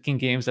I'm just picking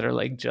games that are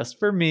like just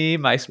for me,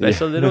 my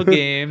special little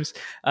games.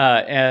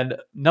 And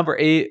number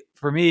 8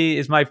 for me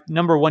is my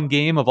number 1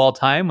 game of all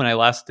time when I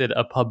last did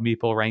a Pub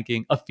Meeple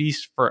ranking, A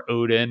Feast for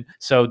Odin.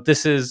 So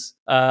this is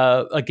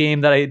a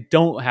game that I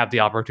don't have the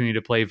opportunity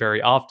to play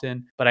very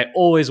often, but I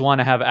always want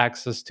to have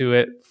access to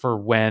it for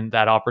when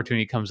that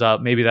opportunity comes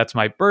up. Maybe that's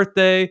my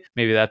birthday,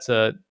 maybe that's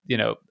a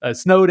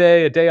snow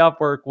day, a day off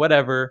work,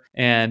 whatever.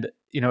 And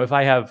if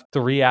I have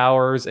 3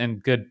 hours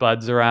and good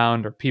buds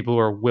around or people who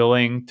are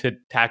willing to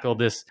tackle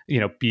this,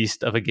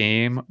 beast of a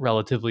game,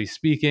 relatively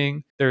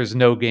speaking, there's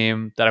no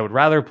game that I would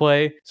rather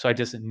play. So I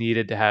just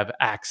needed to have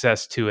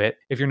access to it.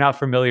 If you're not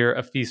familiar,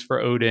 A Feast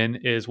for Odin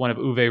is one of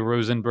Uwe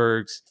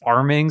Rosenberg's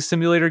farming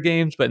simulator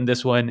games. But in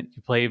this one,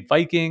 you play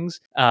Vikings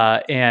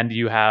and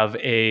you have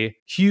a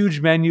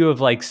huge menu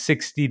of like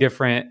 60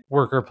 different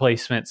worker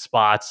placement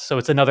spots. So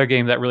it's another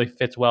game that really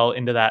fits well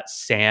into that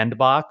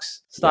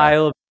sandbox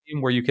style of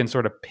where you can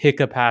sort of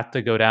pick a path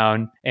to go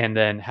down and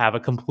then have a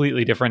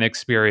completely different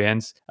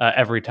experience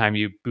every time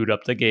you boot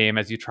up the game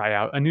as you try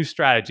out a new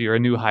strategy or a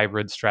new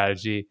hybrid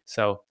strategy.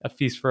 So A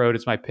Feast for Odin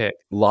is my pick.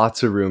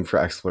 Lots of room for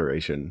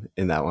exploration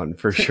in that one,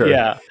 for sure.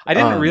 Yeah. I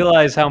didn't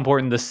realize how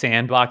important the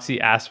sandboxy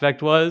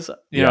aspect was,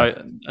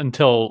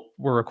 until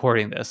we're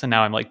recording this. And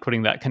now I'm like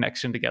putting that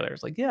connection together.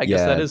 It's like, I guess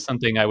that is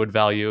something I would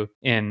value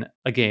in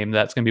a game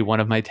that's going to be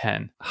one of my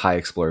 10. High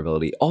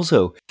explorability.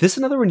 Also, this is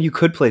another one you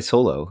could play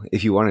solo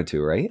if you wanted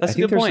to, right? That's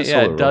a good point.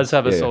 Yeah, it does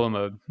have a solo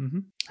mode. Mm-hmm.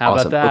 How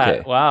awesome. about that?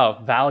 Okay.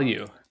 Wow.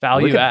 Value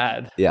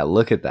add. Yeah,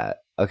 look at that.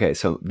 Okay,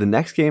 so the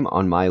next game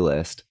on my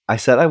list, I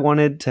said I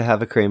wanted to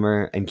have a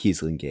Kramer and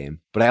Kiesling game,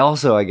 but I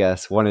also, I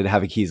guess, wanted to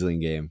have a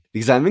Kiesling game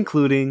because I'm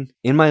including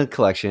in my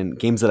collection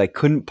games that I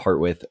couldn't part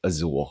with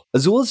Azul.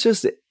 Azul is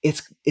just,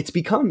 it's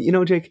become,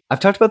 Jake, I've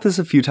talked about this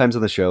a few times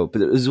on the show,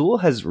 but Azul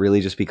has really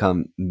just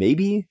become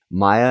maybe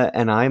Maya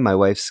and I, my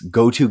wife's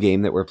go-to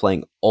game that we're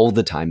playing all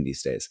the time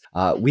these days.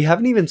 We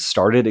haven't even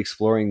started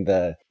exploring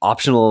the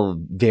optional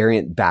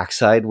variant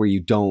backside where you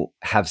don't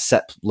have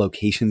set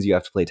locations you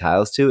have to play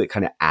tiles to. It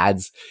kind of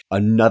adds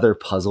another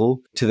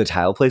puzzle to the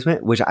tile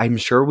placement, which I'm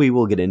sure we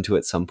will get into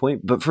at some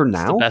point. But for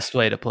now, it's the best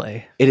way to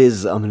play. It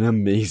is an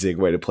amazing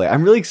way to play.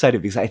 I'm really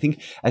excited because I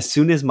think as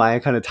soon as Maya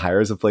kind of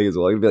tires of playing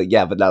Azul, I'm gonna be like,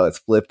 yeah, but now let's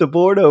flip the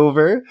board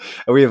over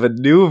and we have a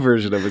new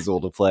version of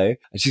Azul to play.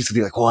 And she's gonna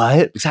be like,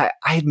 what? Because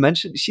I had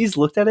mentioned, she's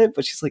looked at it,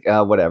 but she's like,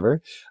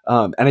 whatever.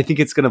 And I think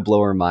it's gonna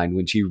blow her mind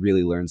when she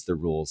really learns the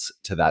rules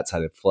to that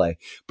side of play.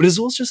 But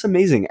Azul's just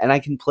amazing. And I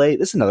can play,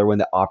 this is another one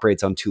that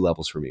operates on 2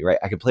 levels for me, right?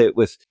 I can play it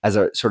as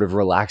a sort of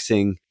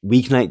relaxing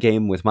weeknight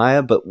game with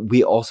Maya, but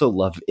we also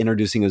love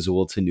introducing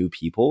Azul to new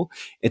people.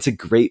 It's a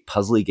great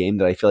puzzly game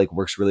that I feel like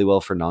works really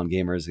well for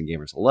non-gamers and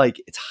gamers alike.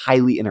 It's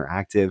highly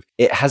interactive.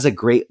 It has a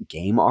great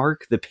game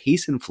arc. The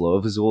pace and flow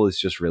of Azul is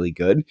just really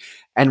good.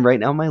 And right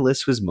now my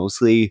list was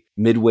mostly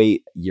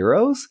midweight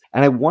Euros,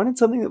 and I wanted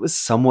something that was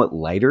somewhat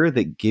lighter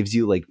that gives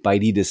you like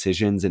bitey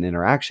decisions and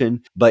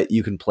interaction, but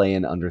you can play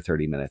in under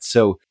 30 minutes.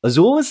 So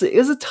Azul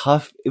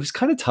it was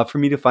kind of tough for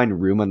me to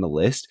find room on the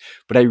list,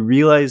 but I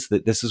realized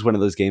that this is one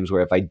of those games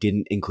where if I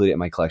didn't include it in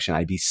my collection,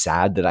 I'd be sad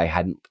sad that I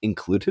hadn't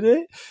included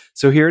it.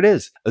 So here it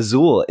is,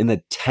 Azul in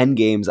the 10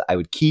 games I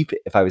would keep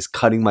if I was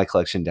cutting my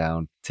collection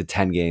down to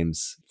 10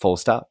 games, full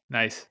stop.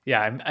 Nice.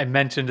 Yeah, I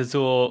mentioned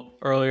Azul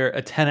earlier,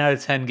 a 10 out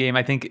of 10 game.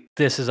 I think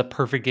this is a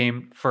perfect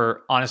game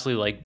for honestly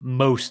like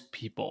most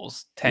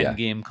people's 10 Yeah.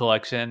 game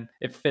collection.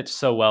 It fits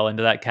so well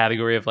into that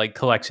category of like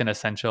collection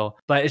essential,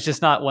 but it's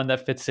just not one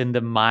that fits into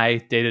my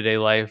day-to-day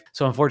life.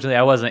 So unfortunately,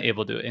 I wasn't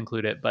able to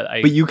include it, but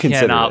I But you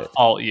considered cannot it.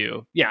 fault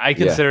you. Yeah, I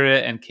Yeah. considered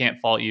it and can't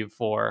fault you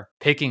for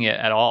picking it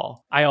at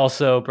all. I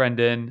also,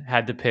 Brendan,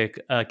 had to pick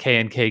a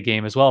K&K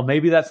game as well.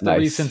 Maybe that's the Nice.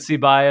 recency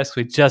bias.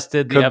 We just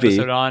did the Could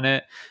episode be. on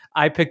it.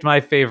 I picked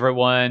my favorite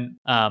one,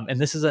 and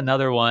this is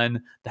another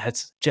one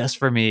that's just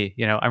for me.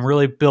 You know, I'm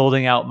really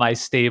building out my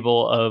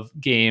stable of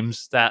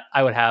games that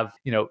I would have,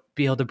 you know,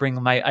 be able to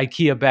bring my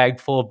IKEA bag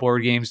full of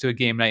board games to a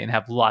game night and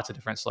have lots of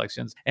different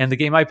selections. And the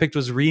game I picked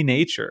was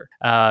Renature.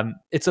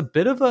 It's a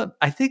bit of a,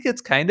 I think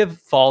it's kind of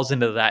falls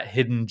into that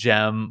hidden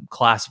gem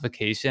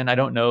classification. I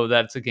don't know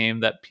that it's a game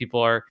that people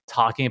are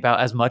talking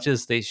about as much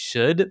as they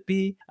should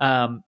be.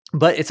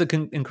 But it's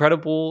an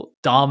incredible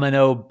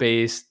domino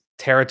based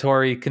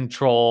territory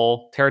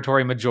control,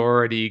 territory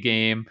majority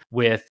game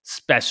with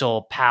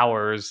special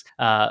powers.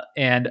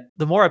 And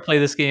the more I play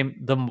this game,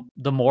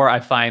 the more I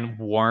find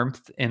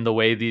warmth in the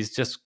way these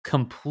just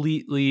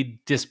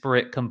completely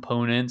disparate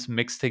components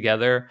mix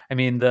together. I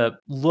mean, the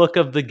look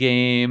of the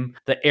game,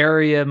 the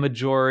area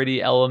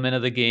majority element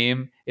of the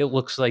game, it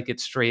looks like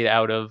it's straight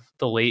out of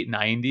the late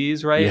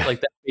 90s, right? Yeah. Like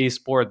that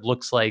baseboard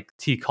looks like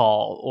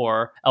Tikal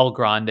or El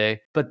Grande.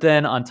 But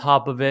then on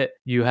top of it,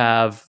 you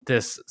have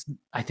this,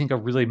 I think, a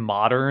really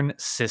modern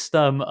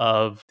system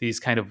of these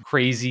kind of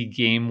crazy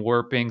game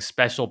warping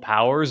special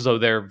powers, though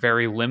they're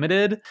very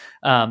limited,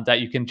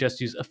 that you can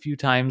just use a few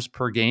times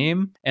per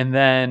game. And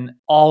then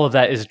all of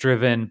that is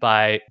driven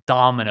by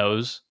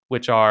dominoes,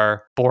 which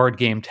are board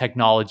game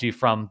technology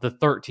from the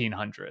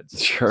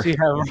 1300s. Sure. So you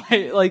have,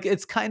 right, like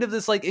it's kind of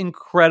this like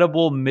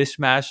incredible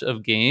mishmash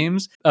of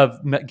games, of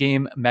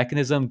game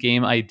mechanism,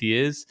 game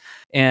ideas,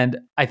 and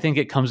I think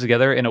it comes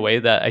together in a way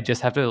that I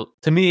just have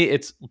to me,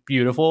 it's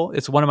beautiful.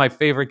 It's one of my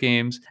favorite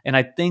games, and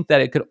I think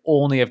that it could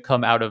only have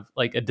come out of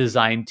like a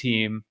design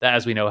team that,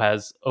 as we know,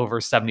 has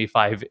over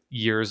 75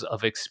 years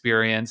of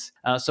experience.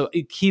 So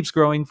it keeps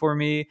growing for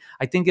me.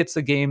 I think it's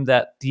a game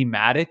that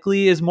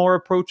thematically is more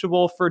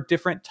approachable for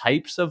different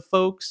types of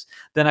folks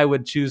than I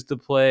would choose to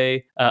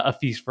play A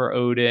Feast for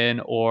Odin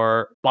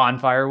or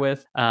Bonfire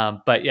with.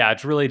 But yeah,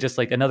 it's really just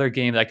like another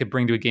game that I could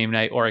bring to a game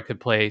night, or I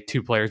could play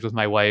 2 players with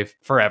my wife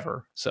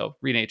forever. So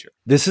Renature.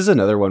 This is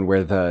another one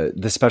where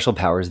the special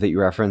powers that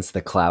you referenced,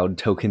 the cloud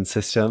token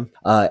system,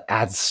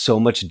 adds so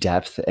much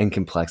depth and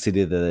complexity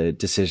to the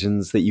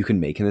decisions that you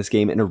can make in this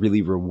game in a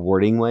really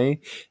rewarding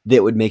way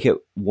that would make it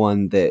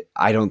one that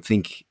I don't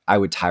think I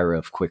would tire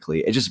of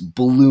quickly. It just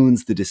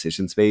balloons the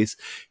decision space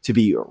to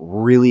be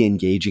really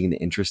engaging and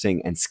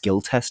interesting and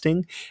skill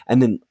testing.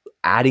 And then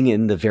adding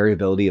in the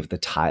variability of the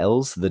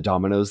tiles, the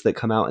dominoes that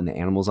come out and the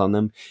animals on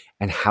them,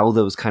 and how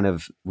those kind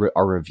of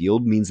are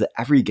revealed means that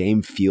every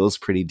game feels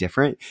pretty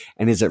different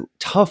and is a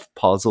tough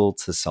puzzle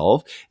to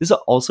solve. This is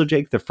also,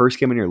 Jake, the first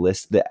game on your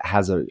list that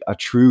has a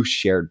true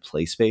shared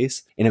play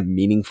space in a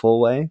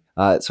meaningful way.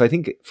 So I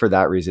think for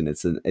that reason,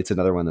 it's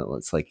another one that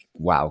looks like,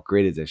 wow,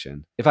 great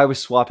addition. If I was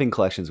swapping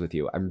collections with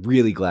you, I'm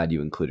really glad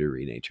you included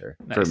Renature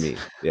for me.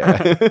 Yeah.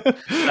 That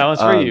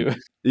one's for you.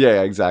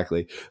 Yeah,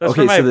 exactly. That's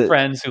for my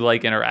friends who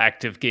like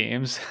interactive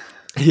games.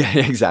 Yeah,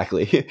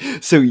 exactly.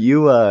 So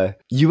you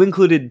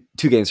included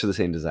 2 games for the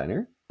same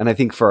designer. And I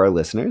think for our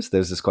listeners,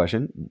 there's this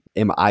question: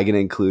 am I going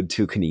to include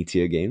 2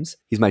 Knizia games?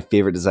 He's my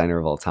favorite designer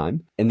of all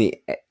time. And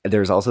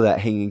there's also that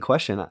hanging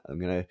question. I'm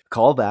going to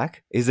call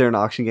back. Is there an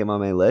auction game on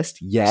my list?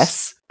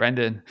 Yes.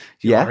 Brendan,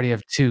 you already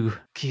have 2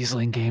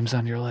 Kiesling games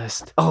on your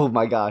list. Oh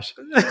my gosh.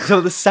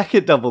 So the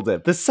second double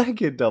dip.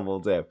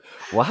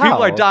 Wow.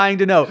 People are dying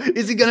to know,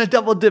 is he going to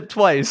double dip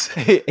twice?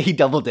 He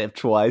double dipped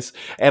twice.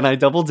 And I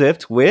double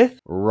dipped with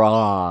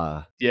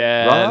Ra.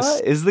 Yes. Ra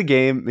is the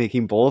game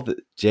making both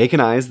Jake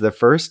and I's the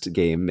first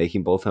game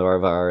making both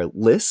of our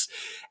lists.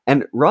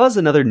 And Ra is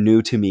another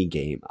new to me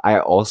game. I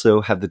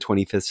also have the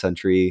 25th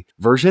century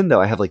version,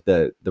 though I have like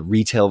the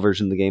retail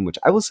version of the game, which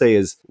I will say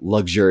is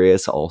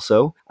luxurious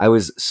also. I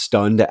was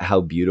stunned at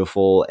how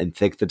beautiful and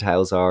thick the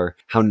tiles are,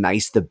 how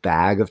nice the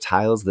bag of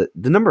tiles, the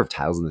number of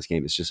tiles in this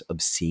game is just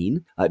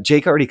obscene.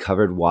 Jake already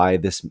covered why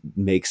this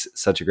makes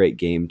such a great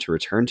game to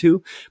return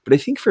to, but I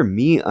think for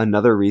me,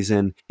 another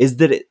reason is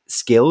that it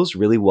scales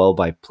really well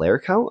by player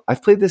count.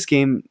 I've played this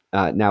game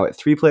now at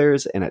 3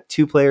 players and at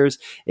 2 players.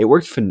 It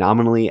worked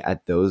phenomenally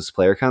at those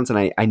player counts,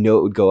 and I know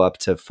it would go up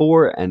to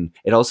 4, and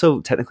it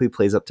also technically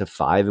plays up to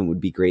 5 and would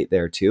be great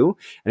there too.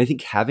 And I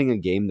think having a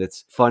game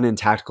that's fun and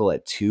tactical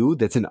at 2,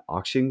 that's an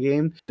auction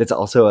game, that's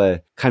also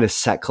a kind of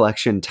set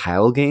collection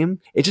tile game,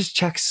 it just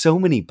checks so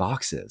many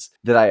boxes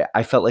that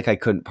I felt like I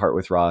couldn't part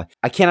with Ra.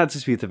 I cannot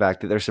dispute the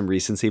fact that there's some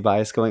recency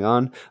bias going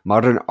on.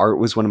 Modern Art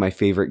was one of my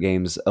favorite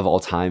games of all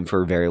time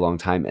for a very long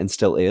time and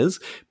still is,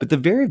 but the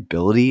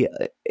variability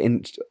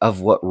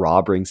of what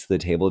Raw brings to the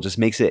table just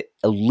makes it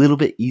a little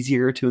bit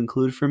easier to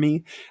include for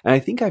me. And I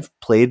think I've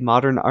played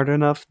modern art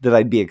enough that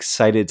I'd be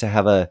excited to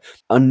have a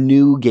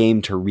new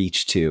game to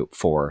reach to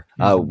for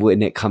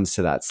when it comes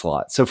to that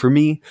slot. So for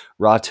me,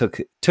 Raw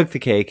took the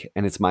cake,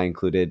 and it's my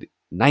included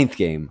ninth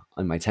game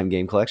on my 10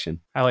 game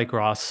collection. I like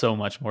Raw so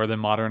much more than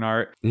modern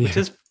art, which Yeah.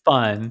 is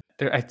fun.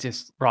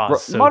 Raw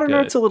is so Modern good.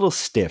 art's a little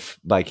stiff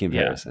by Yeah.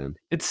 comparison.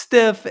 It's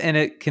stiff and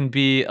it can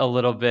be a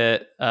little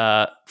bit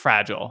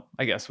fragile,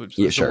 I guess, which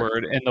Yeah, is the sure.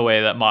 word, in the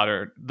way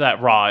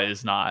that Raw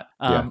is not.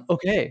 Yeah.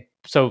 Okay.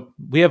 So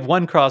we have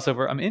one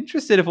crossover. I'm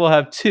interested if we'll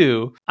have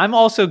two. I'm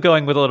also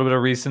going with a little bit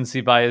of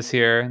recency bias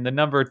here. The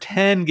number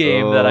 10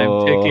 game that I'm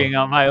Oh, picking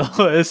on my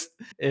list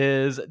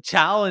is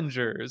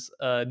Challengers,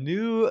 a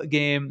new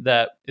game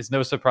that is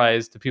no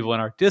surprise to people in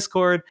our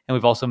Discord. And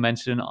we've also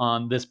mentioned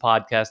on this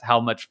podcast how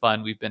much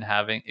fun we've been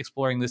having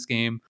exploring this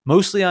game,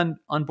 mostly on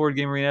Board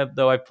Game Arena,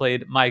 though I've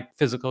played my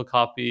physical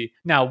copy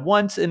now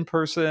once in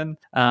person.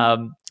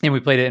 And we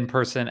played it in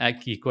person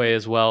at Geekway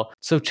as well.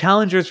 So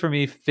Challengers for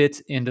me fits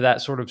into that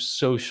sort of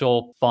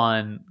social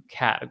fun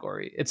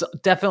category. It's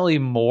definitely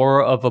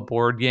more of a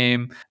board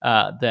game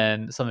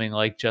than something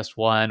like Just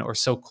One or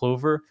So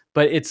Clover,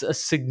 but it's a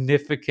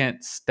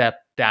significant step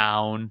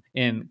down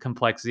in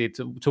complexity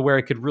to where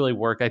it could really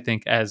work, I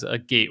think, as a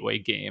gateway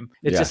game.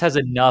 It yeah. just has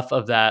enough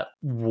of that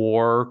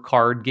war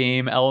card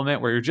game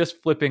element where you're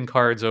just flipping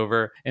cards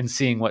over and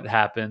seeing what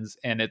happens,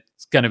 and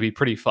it's going to be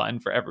pretty fun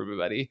for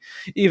everybody,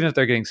 even if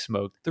they're getting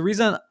smoked. The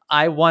reason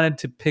I wanted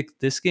to pick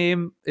this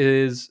game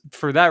is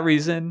for that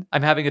reason.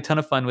 I'm having a ton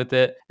of fun with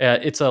it.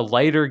 It's a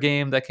lighter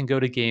game that can go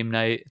to game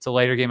night. It's a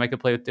lighter game I could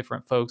play with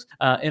different folks.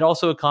 It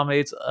also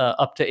accommodates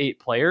up to 8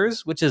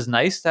 players, which is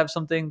nice to have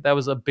something that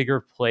was a bigger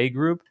play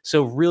group.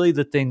 So really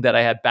the thing that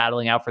I had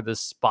battling out for this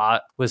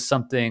spot was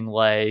something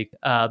like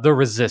The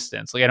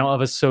Resistance. Like I don't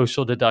have a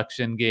social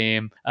deduction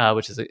game,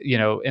 which is,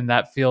 and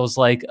that feels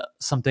like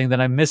something that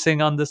I'm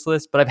missing on this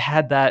list, but I've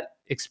had that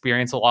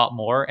experience a lot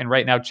more. And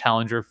right now,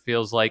 Challenger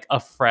feels like a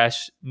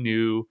fresh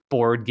new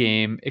board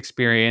game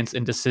experience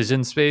in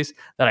decision space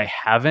that I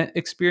haven't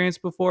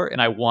experienced before.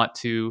 And I want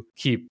to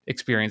keep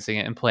experiencing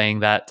it and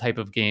playing that type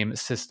of game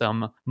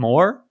system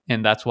more.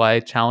 And that's why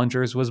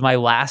Challengers was my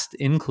last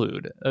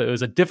include. It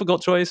was a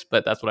difficult choice,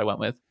 but that's what I went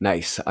with.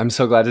 Nice. I'm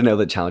so glad to know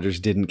that Challengers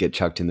didn't get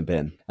chucked in the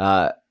bin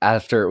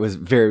after it was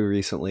very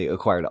recently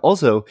acquired.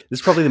 Also, this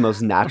is probably the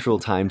most natural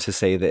time to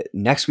say that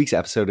next week's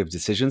episode of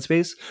Decision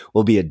Space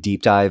will be a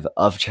deep dive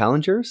of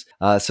Challengers.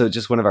 So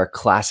just one of our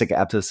classic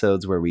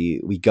episodes where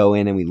we go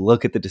in and we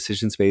look at the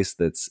decision space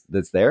that's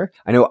there.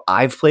 I know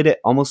I've played it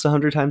almost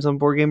 100 times on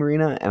Board Game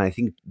Arena, and I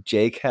think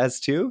Jake has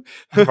too.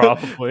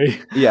 Probably.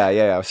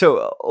 Yeah.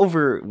 So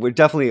we're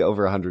definitely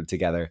over 100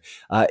 together.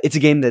 It's a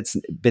game that's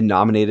been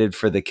nominated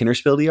for the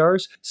Kinderspiel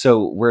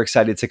so we're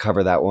excited to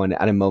cover that one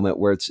at a moment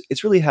where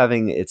it's really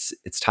having its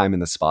time in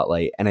the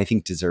spotlight, and I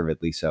think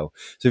deservedly so.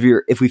 So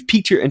if we've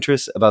piqued your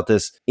interest about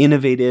this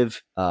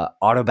innovative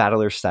auto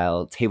battler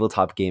style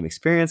tabletop game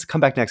experience,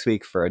 come back next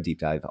week for a deep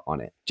dive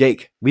on it.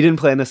 Jake, we didn't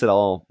plan this at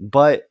all,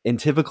 but in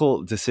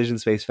typical Decision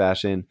Space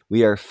fashion,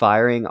 we are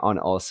firing on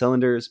all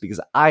cylinders because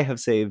I have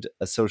saved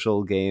a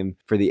social game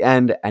for the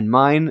end, and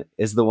mine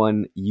is the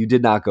one you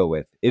did not go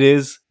with. It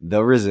is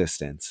The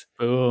Resistance.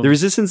 Boom. The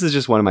Resistance is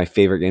just one of my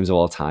favorite games of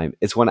all time.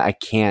 It's one I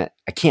can't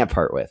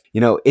part with.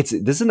 This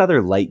is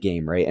another light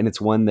game, right? And it's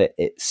one that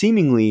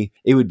seemingly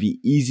it would be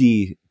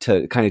easy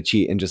to kind of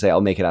cheat and just say,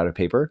 I'll make it out of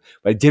paper.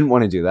 But I didn't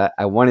want to do that.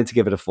 I wanted to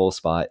give it a full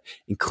spot,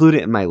 include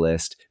it in my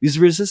list, because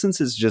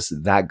Resistance is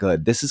just that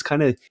good. This is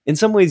kind of, in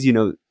some ways,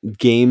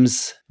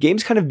 games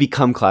kind of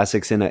become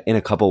classics in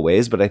a couple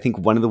ways, but I think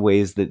one of the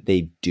ways that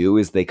they do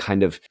is they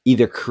kind of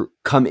either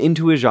come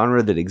into a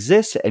genre that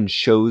exists and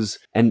shows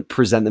and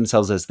present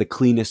themselves as the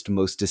cleanest,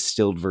 most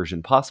distilled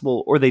version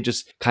possible, or they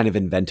just kind of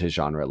invent a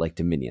genre like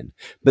Dominion.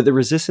 But The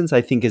Resistance,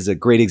 I think, is a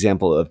great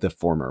example of the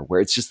former, where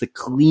it's just the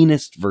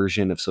cleanest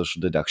version of social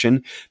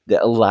deduction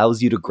that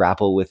allows you to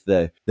grapple with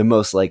the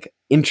most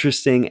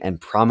interesting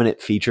and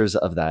prominent features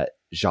of that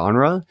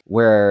genre,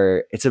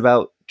 where it's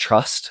about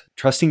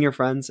trusting your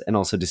friends and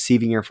also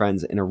deceiving your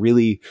friends in a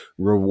really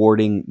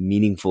rewarding,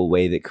 meaningful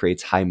way that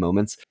creates high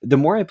moments. The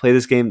more I play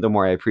this game, the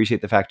more I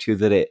appreciate the fact too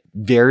that it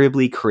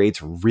variably creates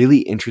really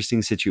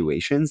interesting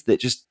situations that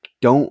just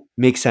don't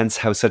make sense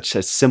how such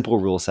a simple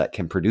rule set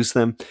can produce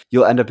them.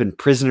 You'll end up in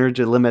prisoner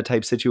dilemma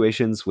type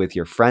situations with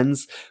your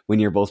friends when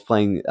you're both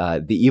playing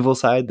the evil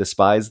side, the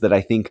spies, that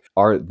I think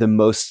are the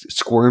most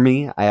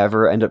squirmy I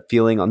ever end up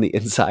feeling on the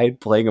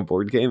inside playing a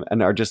board game,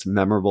 and are just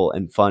memorable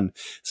and fun.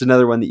 It's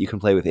another one that you can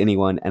play with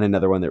anyone, and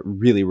another one that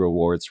really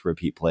rewards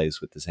repeat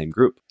plays with the same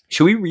group.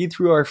 Should we read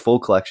through our full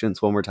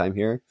collections one more time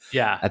here?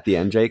 Yeah. At the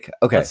end, Jake?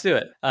 Okay. Let's do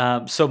it.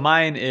 So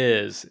mine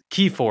is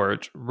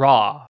Keyforge,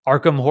 Raw,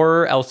 Arkham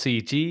Horror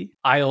LCG,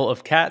 Isle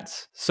of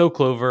Cats, So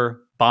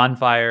Clover,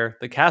 Bonfire,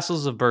 The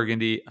Castles of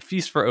Burgundy, A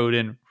Feast for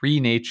Odin,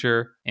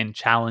 Renature, and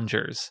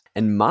Challengers.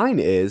 And mine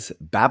is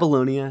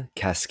Babylonia,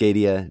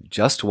 Cascadia,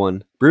 Just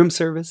One, Broom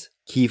Service,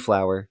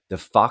 Keyflower, The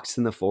Fox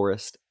in the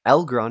Forest,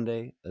 El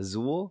Grande,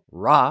 Azul,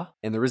 Ra,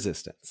 and the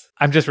Resistance.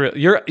 I'm just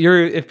you're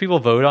if people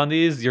vote on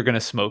these, you're gonna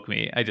smoke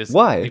me.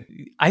 Why?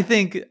 I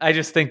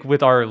just think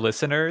with our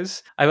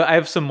listeners, I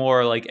have some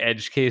more like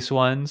edge case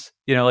ones,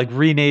 like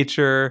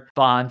Renature,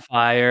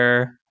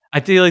 Bonfire. I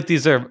feel like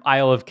these are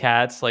Isle of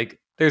Cats. Like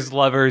there's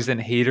lovers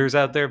and haters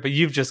out there, but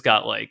you've just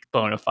got like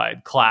bona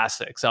fide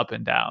classics up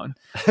and down.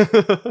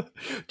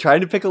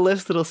 Trying to pick a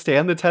list that'll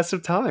stand the test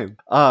of time.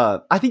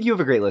 I think you have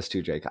a great list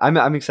too, Jake.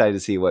 I'm excited to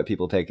see what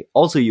people pick.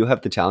 Also, you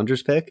have the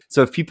challengers pick.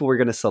 So if people were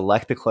going to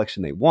select the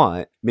collection they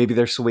want, maybe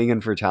they're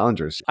swinging for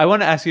challengers. I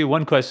want to ask you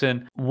one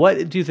question.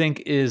 What do you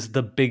think is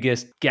the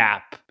biggest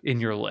gap in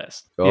your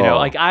list?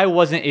 Like I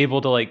wasn't able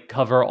to like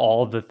cover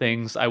all the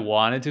things I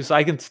wanted to, so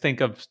I can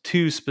think of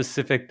two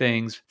specific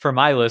things for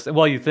my list. And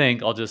while you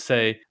think, I'll just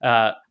say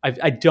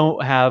I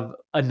don't have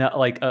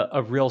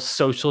a real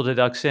social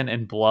deduction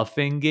and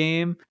bluffing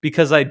game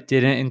because I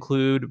didn't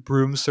include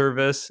Broom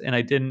Service and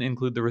I didn't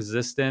include the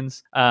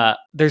Resistance.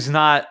 There's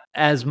not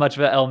as much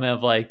of an element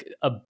of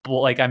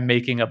like I'm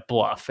making a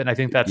bluff, and I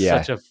think that's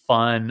such a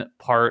fun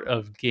part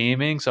of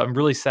gaming. So I'm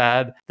really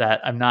sad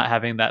that I'm not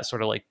having that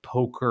sort of like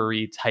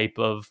pokery type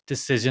of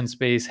decision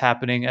space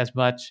happening as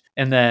much.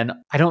 And then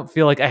I don't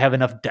feel like I have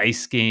enough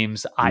dice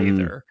games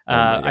either.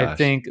 I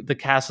think the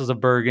Castles of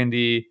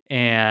Burgundy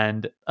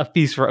and A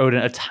Feast for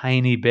Odin a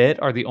tiny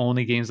bit are the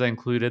only games I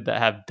included that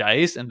have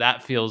dice, and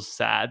that feels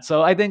sad.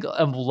 So I think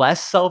a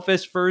less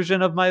selfish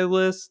version of my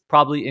list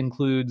probably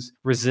includes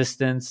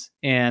Resistance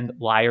and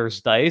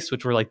Liar's Dice,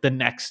 which were like the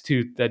next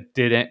two that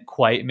didn't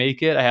quite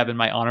make it. I have in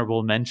my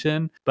honorable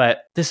mention,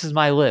 but this is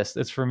my list.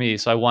 It's for me.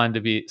 So I wanted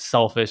to be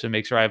selfish and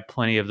make sure I have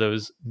plenty of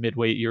those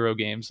midweight Euro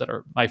games that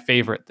are my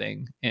favorite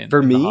thing in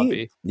the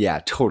hobby. Yeah,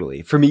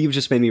 totally. For me, you've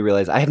just made me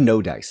realize I have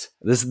no dice.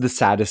 This is the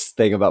saddest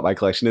thing about my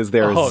collection is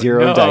there are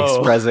zero dice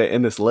present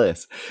in this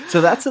list.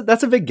 So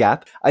that's a big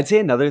gap. I'd say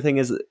another thing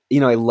is,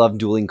 I love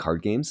dueling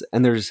card games,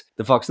 and there's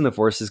the Fox and the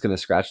Forest is going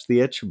to scratch the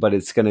itch, but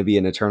it's going to be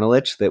an eternal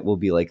itch that will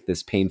be like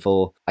this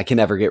painful, I can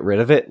never get rid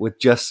of it with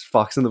just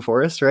Fox and the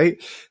Forest,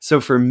 right? So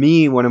for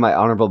me, one of my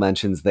honorable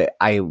mentions that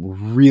I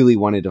really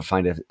wanted to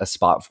find a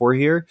spot for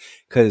here,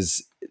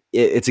 because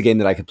it's a game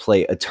that I could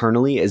play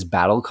eternally is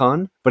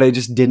BattleCon, but I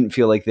just didn't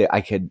feel like that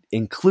I could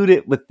include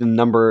it with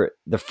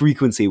the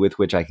frequency with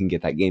which I can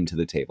get that game to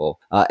the table,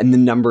 and the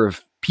number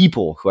of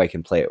people who I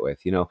can play it with.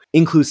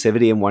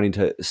 Inclusivity and wanting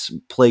to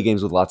play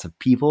games with lots of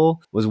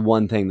people was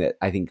one thing that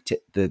I think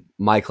that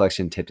my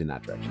collection tipped in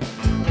that direction.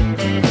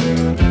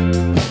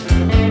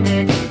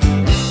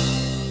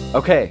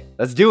 Okay,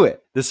 let's do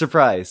it. The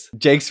surprise.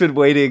 Jake's been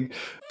waiting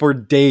for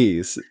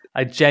days.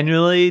 I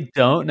genuinely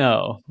don't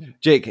know.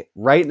 Jake,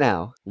 right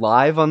now,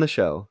 live on the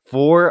show,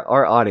 for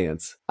our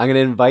audience, I'm going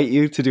to invite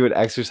you to do an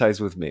exercise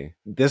with me.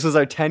 This was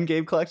our 10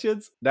 game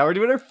collections. Now we're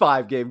doing our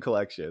 5 game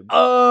collections.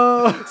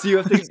 Oh! So you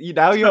have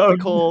to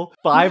call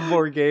 5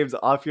 more games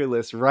off your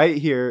list right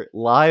here,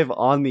 live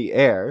on the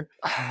air.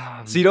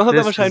 So you don't have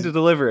that much time to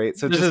deliberate.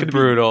 So this is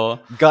brutal.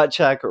 Gut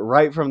check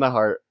right from the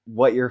heart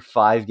what your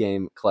 5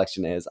 game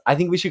collection is. I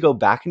think we should go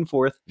back and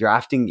forth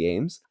drafting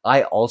games.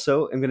 I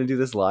also am going to do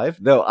this live,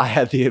 though I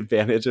had the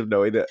advantage of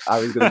knowing that I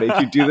was going to make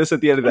you do this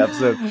at the end of the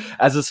episode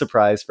as a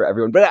surprise for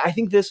everyone. But I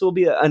think this will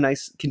be a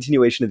nice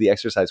continuation of the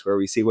exercise where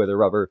we see where the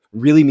rubber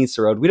really meets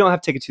the road. We don't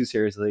have to take it too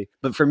seriously.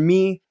 But for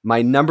me,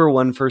 my number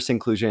one first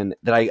inclusion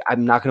that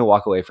I'm not going to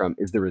walk away from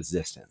is the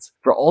Resistance.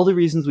 For all the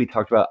reasons we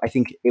talked about, I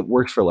think it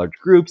works for large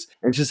groups.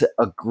 And it's just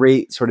a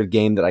great sort of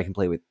game that I can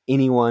play with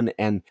anyone.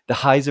 And the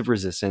highs of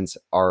Resistance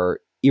are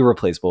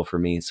irreplaceable for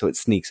me, so it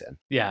sneaks in.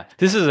 Yeah,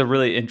 this is a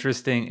really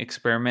interesting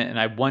experiment, and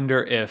I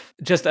wonder if,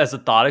 just as a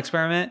thought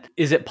experiment,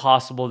 is it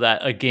possible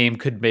that a game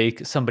could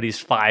make somebody's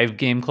 5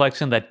 game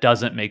collection that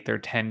doesn't make their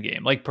 10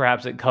 game? Like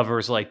perhaps it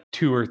covers like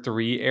 2 or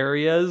 3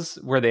 areas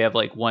where they have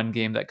like one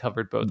game that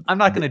covered both. I'm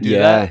not going to do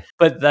that,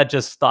 but that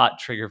just thought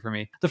trigger for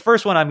me. The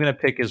first one I'm going to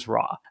pick is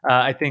Ra.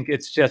 I think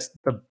it's just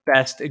the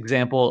best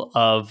example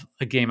of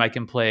a game I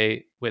can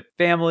play with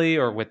family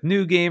or with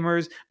new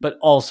gamers, but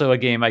also a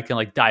game I can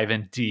like dive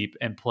in deep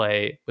and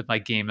play with my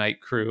game night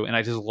crew. And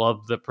I just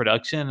love the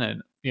production.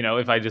 And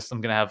if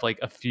I'm going to have like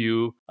a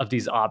few of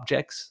these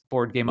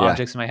board game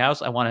objects in my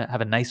house, I want to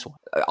have a nice one.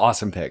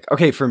 Awesome pick.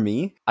 Okay, for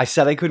me, I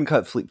said I couldn't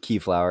cut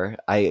Keyflower.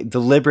 I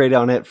deliberated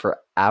on it for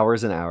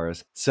hours and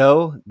hours.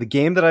 So the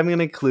game that I'm going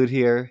to include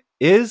here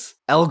is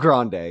El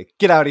Grande.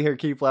 Get out of here,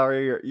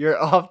 Keyflower. You're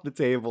off the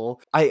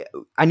table. I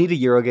need a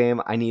Euro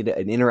game. I need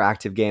an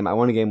interactive game. I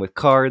want a game with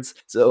cards.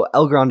 So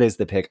El Grande is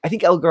the pick. I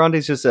think El Grande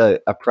is just a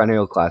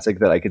perennial classic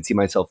that I could see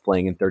myself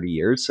playing in 30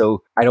 years.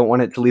 So I don't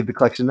want it to leave the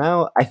collection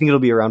now. I think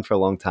it'll be around for a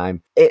long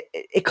time.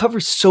 It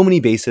covers so many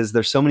bases.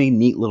 There's so many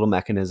neat little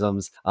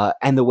mechanisms.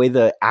 And the way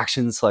the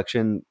action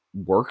selection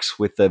works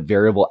with the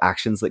variable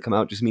actions that come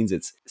out just means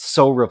it's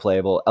so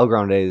replayable. El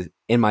Grande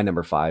in my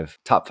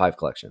top 5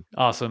 collection.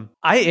 Awesome.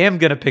 I am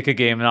gonna pick a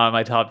game not in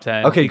my top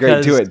 10 Okay,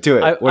 great. Do because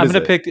it. What I'm is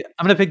gonna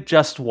it? pick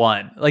just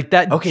one. Like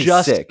that Okay,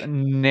 just sick.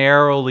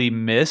 narrowly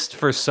missed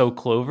for So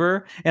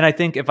Clover. And I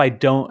think if I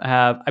don't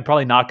have, I'm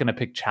probably not gonna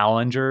pick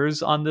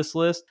challengers on this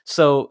list.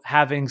 So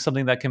having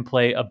something that can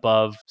play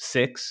above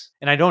 6,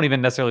 and I don't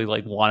even necessarily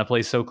like want to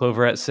play So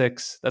Clover at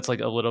 6. That's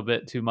like a little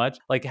bit too much.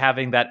 Like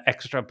having that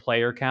extra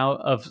player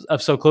count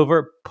of So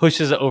Clover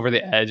pushes it over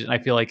the edge, and I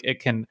feel like it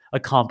can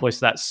accomplish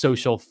that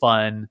social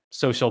fun,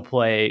 social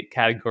play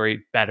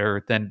category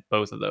better than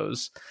both of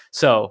those.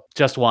 So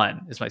just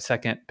one is my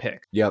second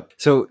pick. Yep.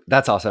 So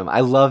that's awesome.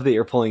 I love that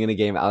you're pulling in a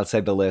game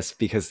outside the list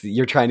because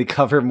you're trying to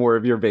cover more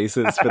of your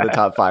bases for the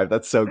top 5.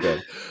 That's so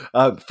good.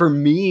 For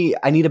me,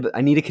 I need a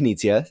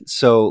Knizia.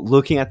 So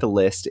looking at the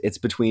list, it's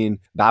between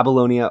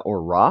Babylonia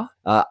or Ra.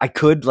 I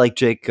could, like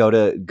Jake, go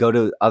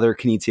to other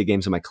Knizia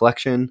games in my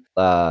collection.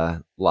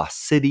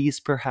 Lost Cities,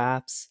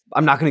 perhaps.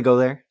 I'm not going to go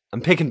there.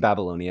 I'm picking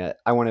Babylonia.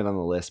 I want it on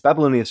the list.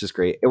 Babylonia is just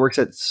great. It works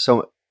at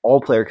all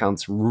player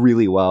counts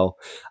really well.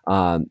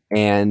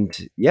 And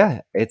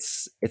yeah,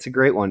 it's a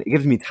great one. It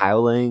gives me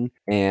tiling,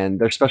 and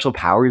there's special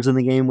powers in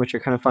the game, which are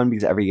kind of fun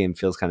because every game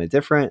feels kind of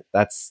different.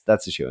 That's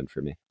a shoe in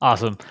for me.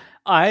 Awesome.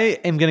 I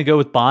am going to go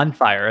with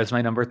Bonfire as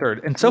my number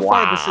 3rd. And so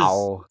far this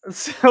Wow.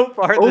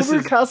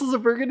 is Castles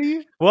of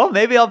Burgundy? well,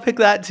 maybe I'll pick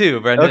that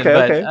too, Brendan. Okay,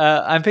 But okay.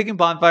 I'm picking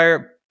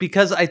Bonfire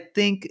because I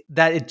think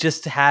that it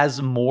just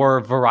has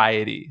more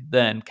variety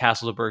than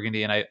Castles of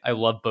Burgundy, and I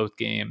love both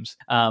games.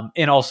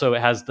 And also,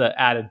 it has the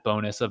added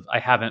bonus of I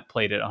haven't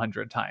played it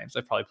 100 times.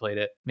 I've probably played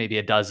it maybe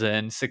a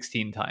dozen,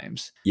 16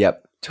 times.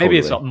 Yep, totally. Maybe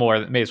it's more.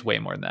 Maybe it's way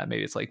more than that.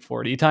 Maybe it's like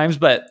 40 times.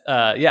 But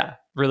yeah,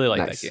 really like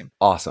Nice. that game.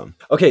 Awesome.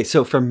 Okay,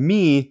 so for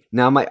me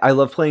now, I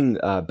love playing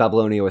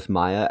Babylonia with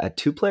Maya at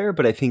 2-player,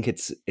 but I think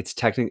it's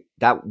technically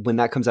that when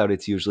that comes out,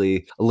 it's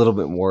usually a little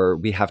bit more.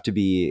 We have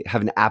to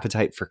have an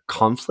appetite for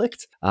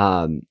conflict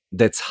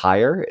that's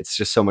higher. It's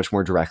just so much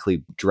more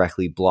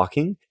directly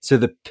blocking. So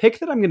the pick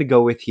that I'm going to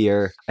go with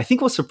here, I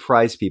think will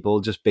surprise people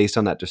just based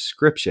on that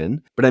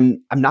description. But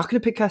I'm not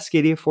going to pick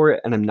Cascadia for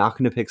it, and I'm not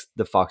going to pick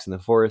the Fox in the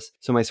Forest.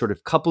 So my sort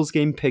of couples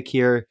game pick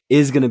here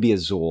is going to be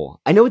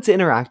Azul. I know it's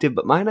interactive,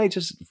 but mine I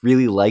just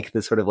really like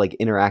the sort of like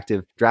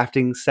interactive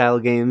drafting style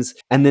games.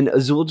 And then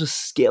Azul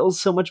just scales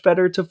so much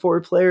better to 4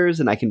 players,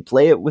 and I can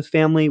play it with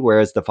family,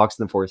 whereas the Fox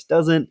in the Forest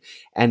doesn't.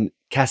 And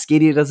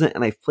Cascadia doesn't,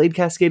 and I've played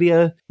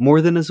Cascadia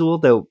more than Azul,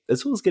 though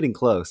Azul's getting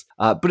close.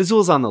 But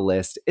Azul's on the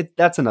list.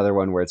 That's another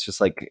one where it's just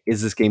like,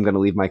 is this game going to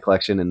leave my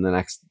collection in the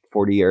next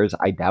 40 years?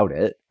 I doubt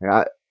it.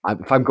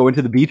 If I'm going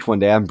to the beach one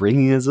day, I'm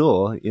bringing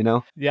Azul, you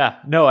know? Yeah,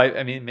 no,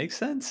 I mean, it makes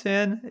sense,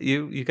 man.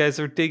 You guys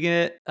are digging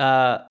it.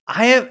 I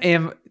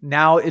am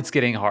now. It's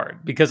getting hard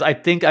because I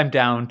think I'm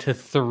down to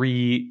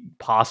 3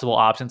 possible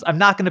options. I'm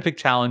not going to pick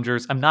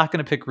challengers. I'm not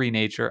going to pick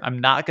Renature. I'm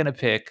not going to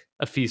pick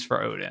A Feast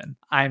for Odin.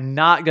 I'm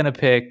not going to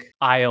pick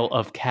Isle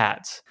of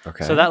Cats.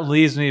 Okay. So that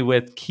leaves me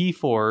with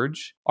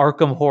Keyforge,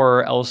 Arkham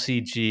Horror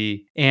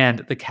LCG, and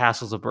the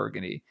Castles of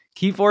Burgundy.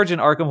 Keyforge and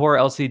Arkham Horror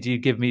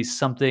LCG give me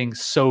something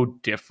so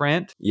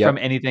different from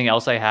anything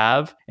else I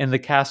have. And the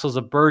Castles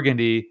of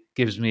Burgundy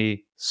gives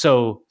me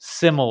so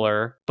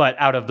similar. But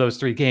out of those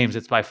 3 games,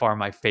 it's by far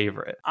my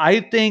favorite. I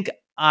think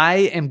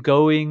I am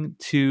going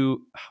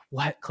to,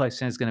 what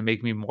collection is going to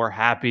make me more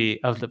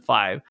happy of the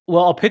 5?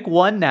 Well, I'll pick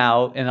one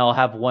now and I'll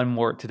have one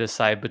more to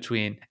decide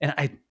between. And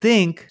I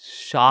think,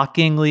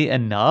 shockingly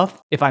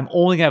enough, if I'm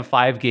only going to have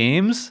 5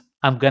 games,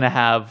 I'm going to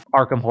have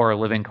Arkham Horror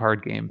Living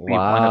Card Game be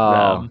one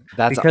of them.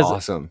 That's because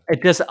awesome.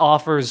 It just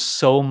offers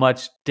so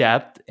much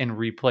depth and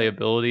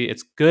replayability.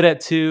 It's good at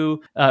 2.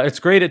 It's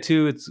great at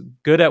 2. It's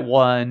good at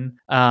 1.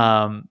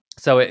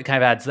 So it kind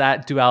of adds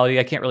that duality.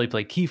 I can't really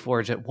play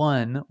Keyforge at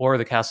 1 or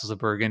the Castles of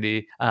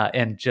Burgundy,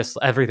 and just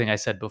everything I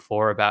said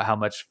before about how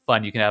much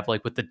fun you can have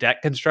like with the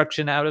deck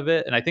construction out of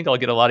it. And I think I'll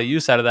get a lot of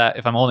use out of that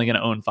if I'm only going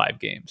to own 5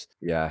 games.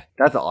 Yeah,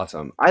 that's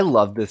awesome. I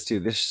love this too.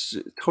 This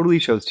totally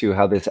shows too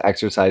how this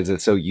exercise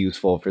is so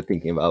useful for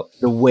thinking about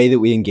the way that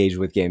we engage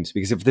with games.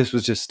 Because if this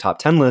was just top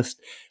 10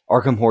 list,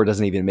 Arkham Horror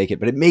doesn't even make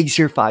it, but it makes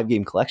your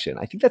 5-game collection.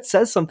 I think that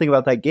says something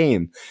about that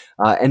game,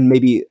 and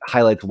maybe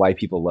highlights why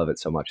people love it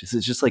so much.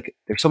 It's just like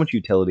there's so much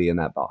utility in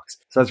that box.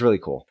 So that's really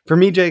cool. For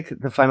me, Jake,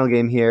 the final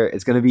game here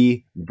is going to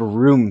be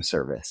Broom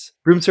Service.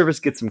 Broom Service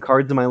gets some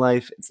cards in my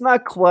life. It's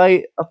not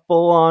quite a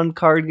full-on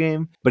card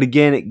game, but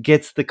again, it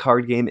gets the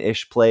card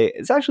game-ish play.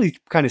 It's actually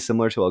kind of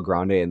similar to El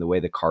Grande in the way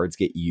the cards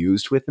get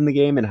used within the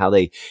game and how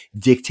they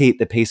dictate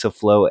the pace of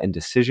flow and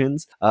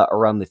decisions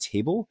around the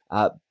table.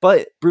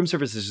 But Broom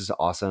Service is just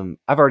awesome.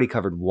 I've already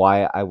covered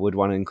why I would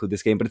want to include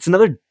this game, but it's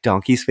another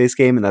Donkey's Face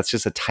game, and that's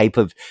just a type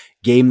of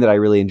game that I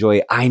really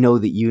enjoy. I know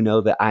that you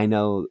know that I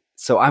know,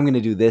 so I'm going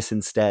to do this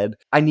instead.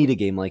 I need a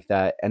game like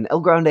that, and El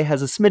Grande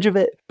has a smidge of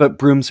it, but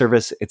Broom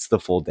Service, it's the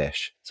full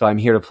dish. So I'm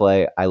here to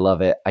play. I love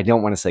it. I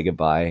don't want to say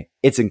goodbye.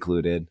 it's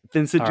included.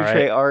 Vincent All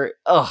Dutray right.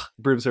 art,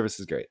 Broom Service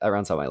is great. That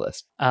rounds out my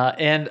list.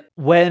 And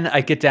when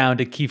I get down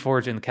to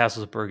Keyforge and the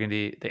Castles of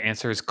Burgundy, the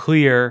answer is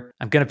clear.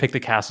 I'm going to pick the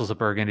Castles of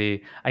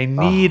Burgundy. I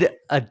need Oh,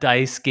 a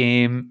dice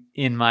game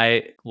in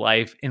my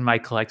life, in my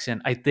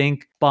collection. I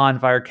think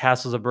Bonfire,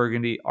 Castles of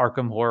Burgundy,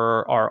 Arkham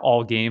Horror are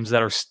all games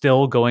that are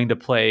still going to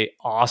play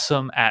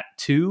awesome at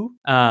 2,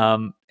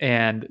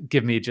 and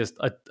give me just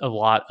a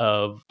lot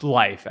of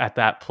life at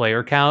that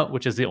player count,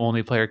 which is the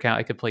only player count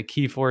I could play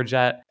Keyforge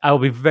at. I will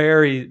be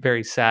very,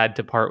 very sad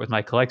to part with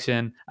my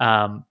collection,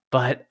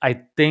 but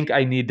I think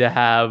I need to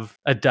have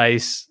a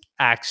dice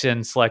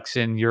action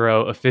selection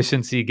Euro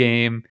efficiency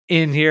game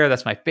in here.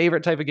 That's my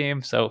favorite type of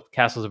game. So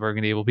Castles of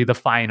Burgundy will be the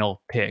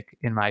final pick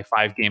in my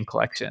 5-game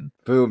collection.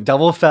 boom,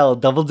 double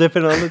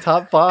dipping on the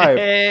top 5.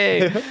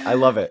 Hey, I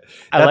love it.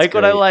 I That's like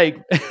what I great.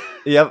 like.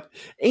 Yep.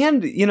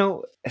 And,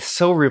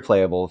 so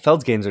replayable.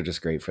 Feld's games are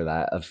just great for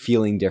that, of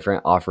feeling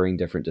different, offering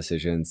different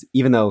decisions.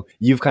 Even though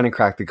you've kind of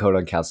cracked the code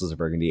on Castles of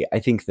Burgundy, I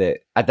think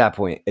that at that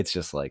point, it's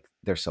just like,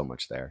 there's so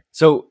much there.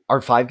 So our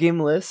 5-game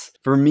list,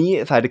 for me,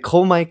 if I had to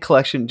cull my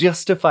collection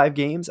just to 5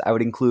 games, I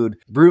would include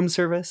Broom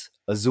Service,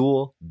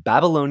 Azul,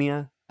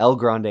 Babylonia, El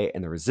Grande,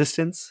 and the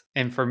Resistance.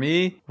 And for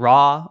me,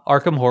 Raw,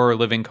 Arkham Horror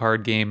living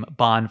card game,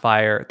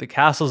 Bonfire, the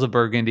Castles of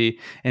Burgundy,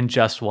 and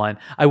Just One.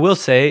 I will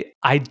say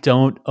I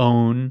don't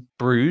own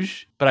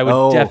Bruges, but I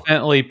would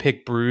definitely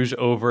pick Bruges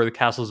over the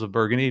Castles of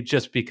Burgundy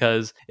just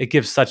because it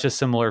gives such a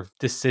similar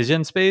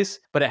decision space,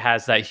 but it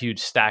has that huge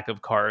stack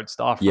of cards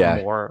to offer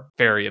more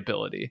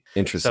variability.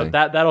 Interesting. So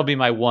that'll be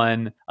my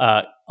one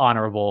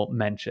honorable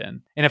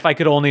mention. And if I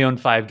could only own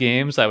 5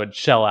 games, I would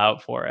shell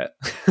out for it.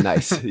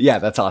 Nice. Yeah,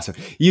 that's awesome.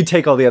 You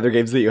take all the other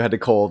games that you had to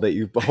cull that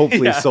you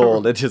hopefully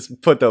sold and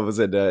just put those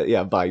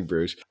into, buying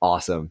Bruges.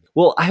 Awesome.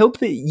 Well, I hope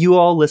that you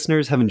all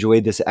listeners have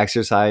enjoyed this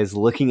exercise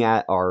looking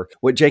at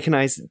what Jake and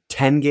I's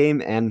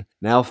 10-game and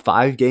now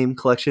 5-game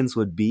collections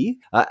would be.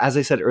 As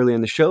I said earlier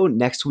in the show,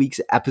 next week's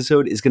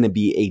episode is going to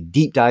be a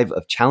deep dive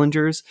of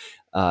Challengers.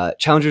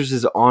 Challengers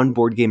is on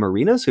Board Game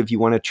Arena, so if you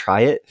want to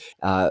try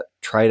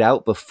it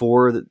out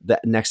before the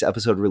next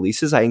episode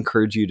releases, I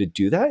encourage you to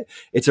do that.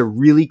 It's a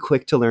really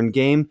quick to learn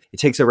game. It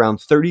takes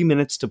around 30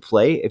 minutes to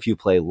play if you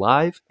play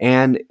live,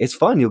 and it's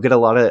fun. You'll get a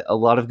lot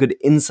of good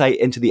insight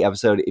into the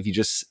episode if you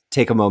just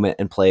take a moment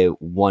and play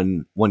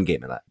one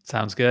game of that.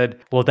 Sounds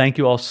good. Well, thank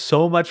you all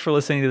so much for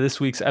listening to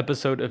this week's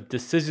episode of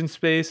Decision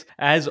Space.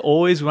 As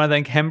always, we want to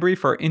thank Hembry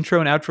for our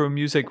intro and outro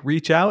music.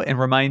 Reach out and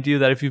remind you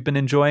that if you've been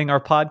enjoying our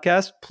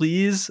podcast,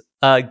 please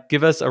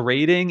give us a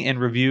rating and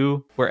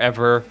review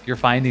wherever you're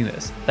finding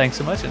this. Thanks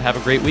so much and have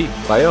a great week.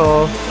 Bye,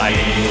 all.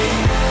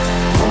 Bye.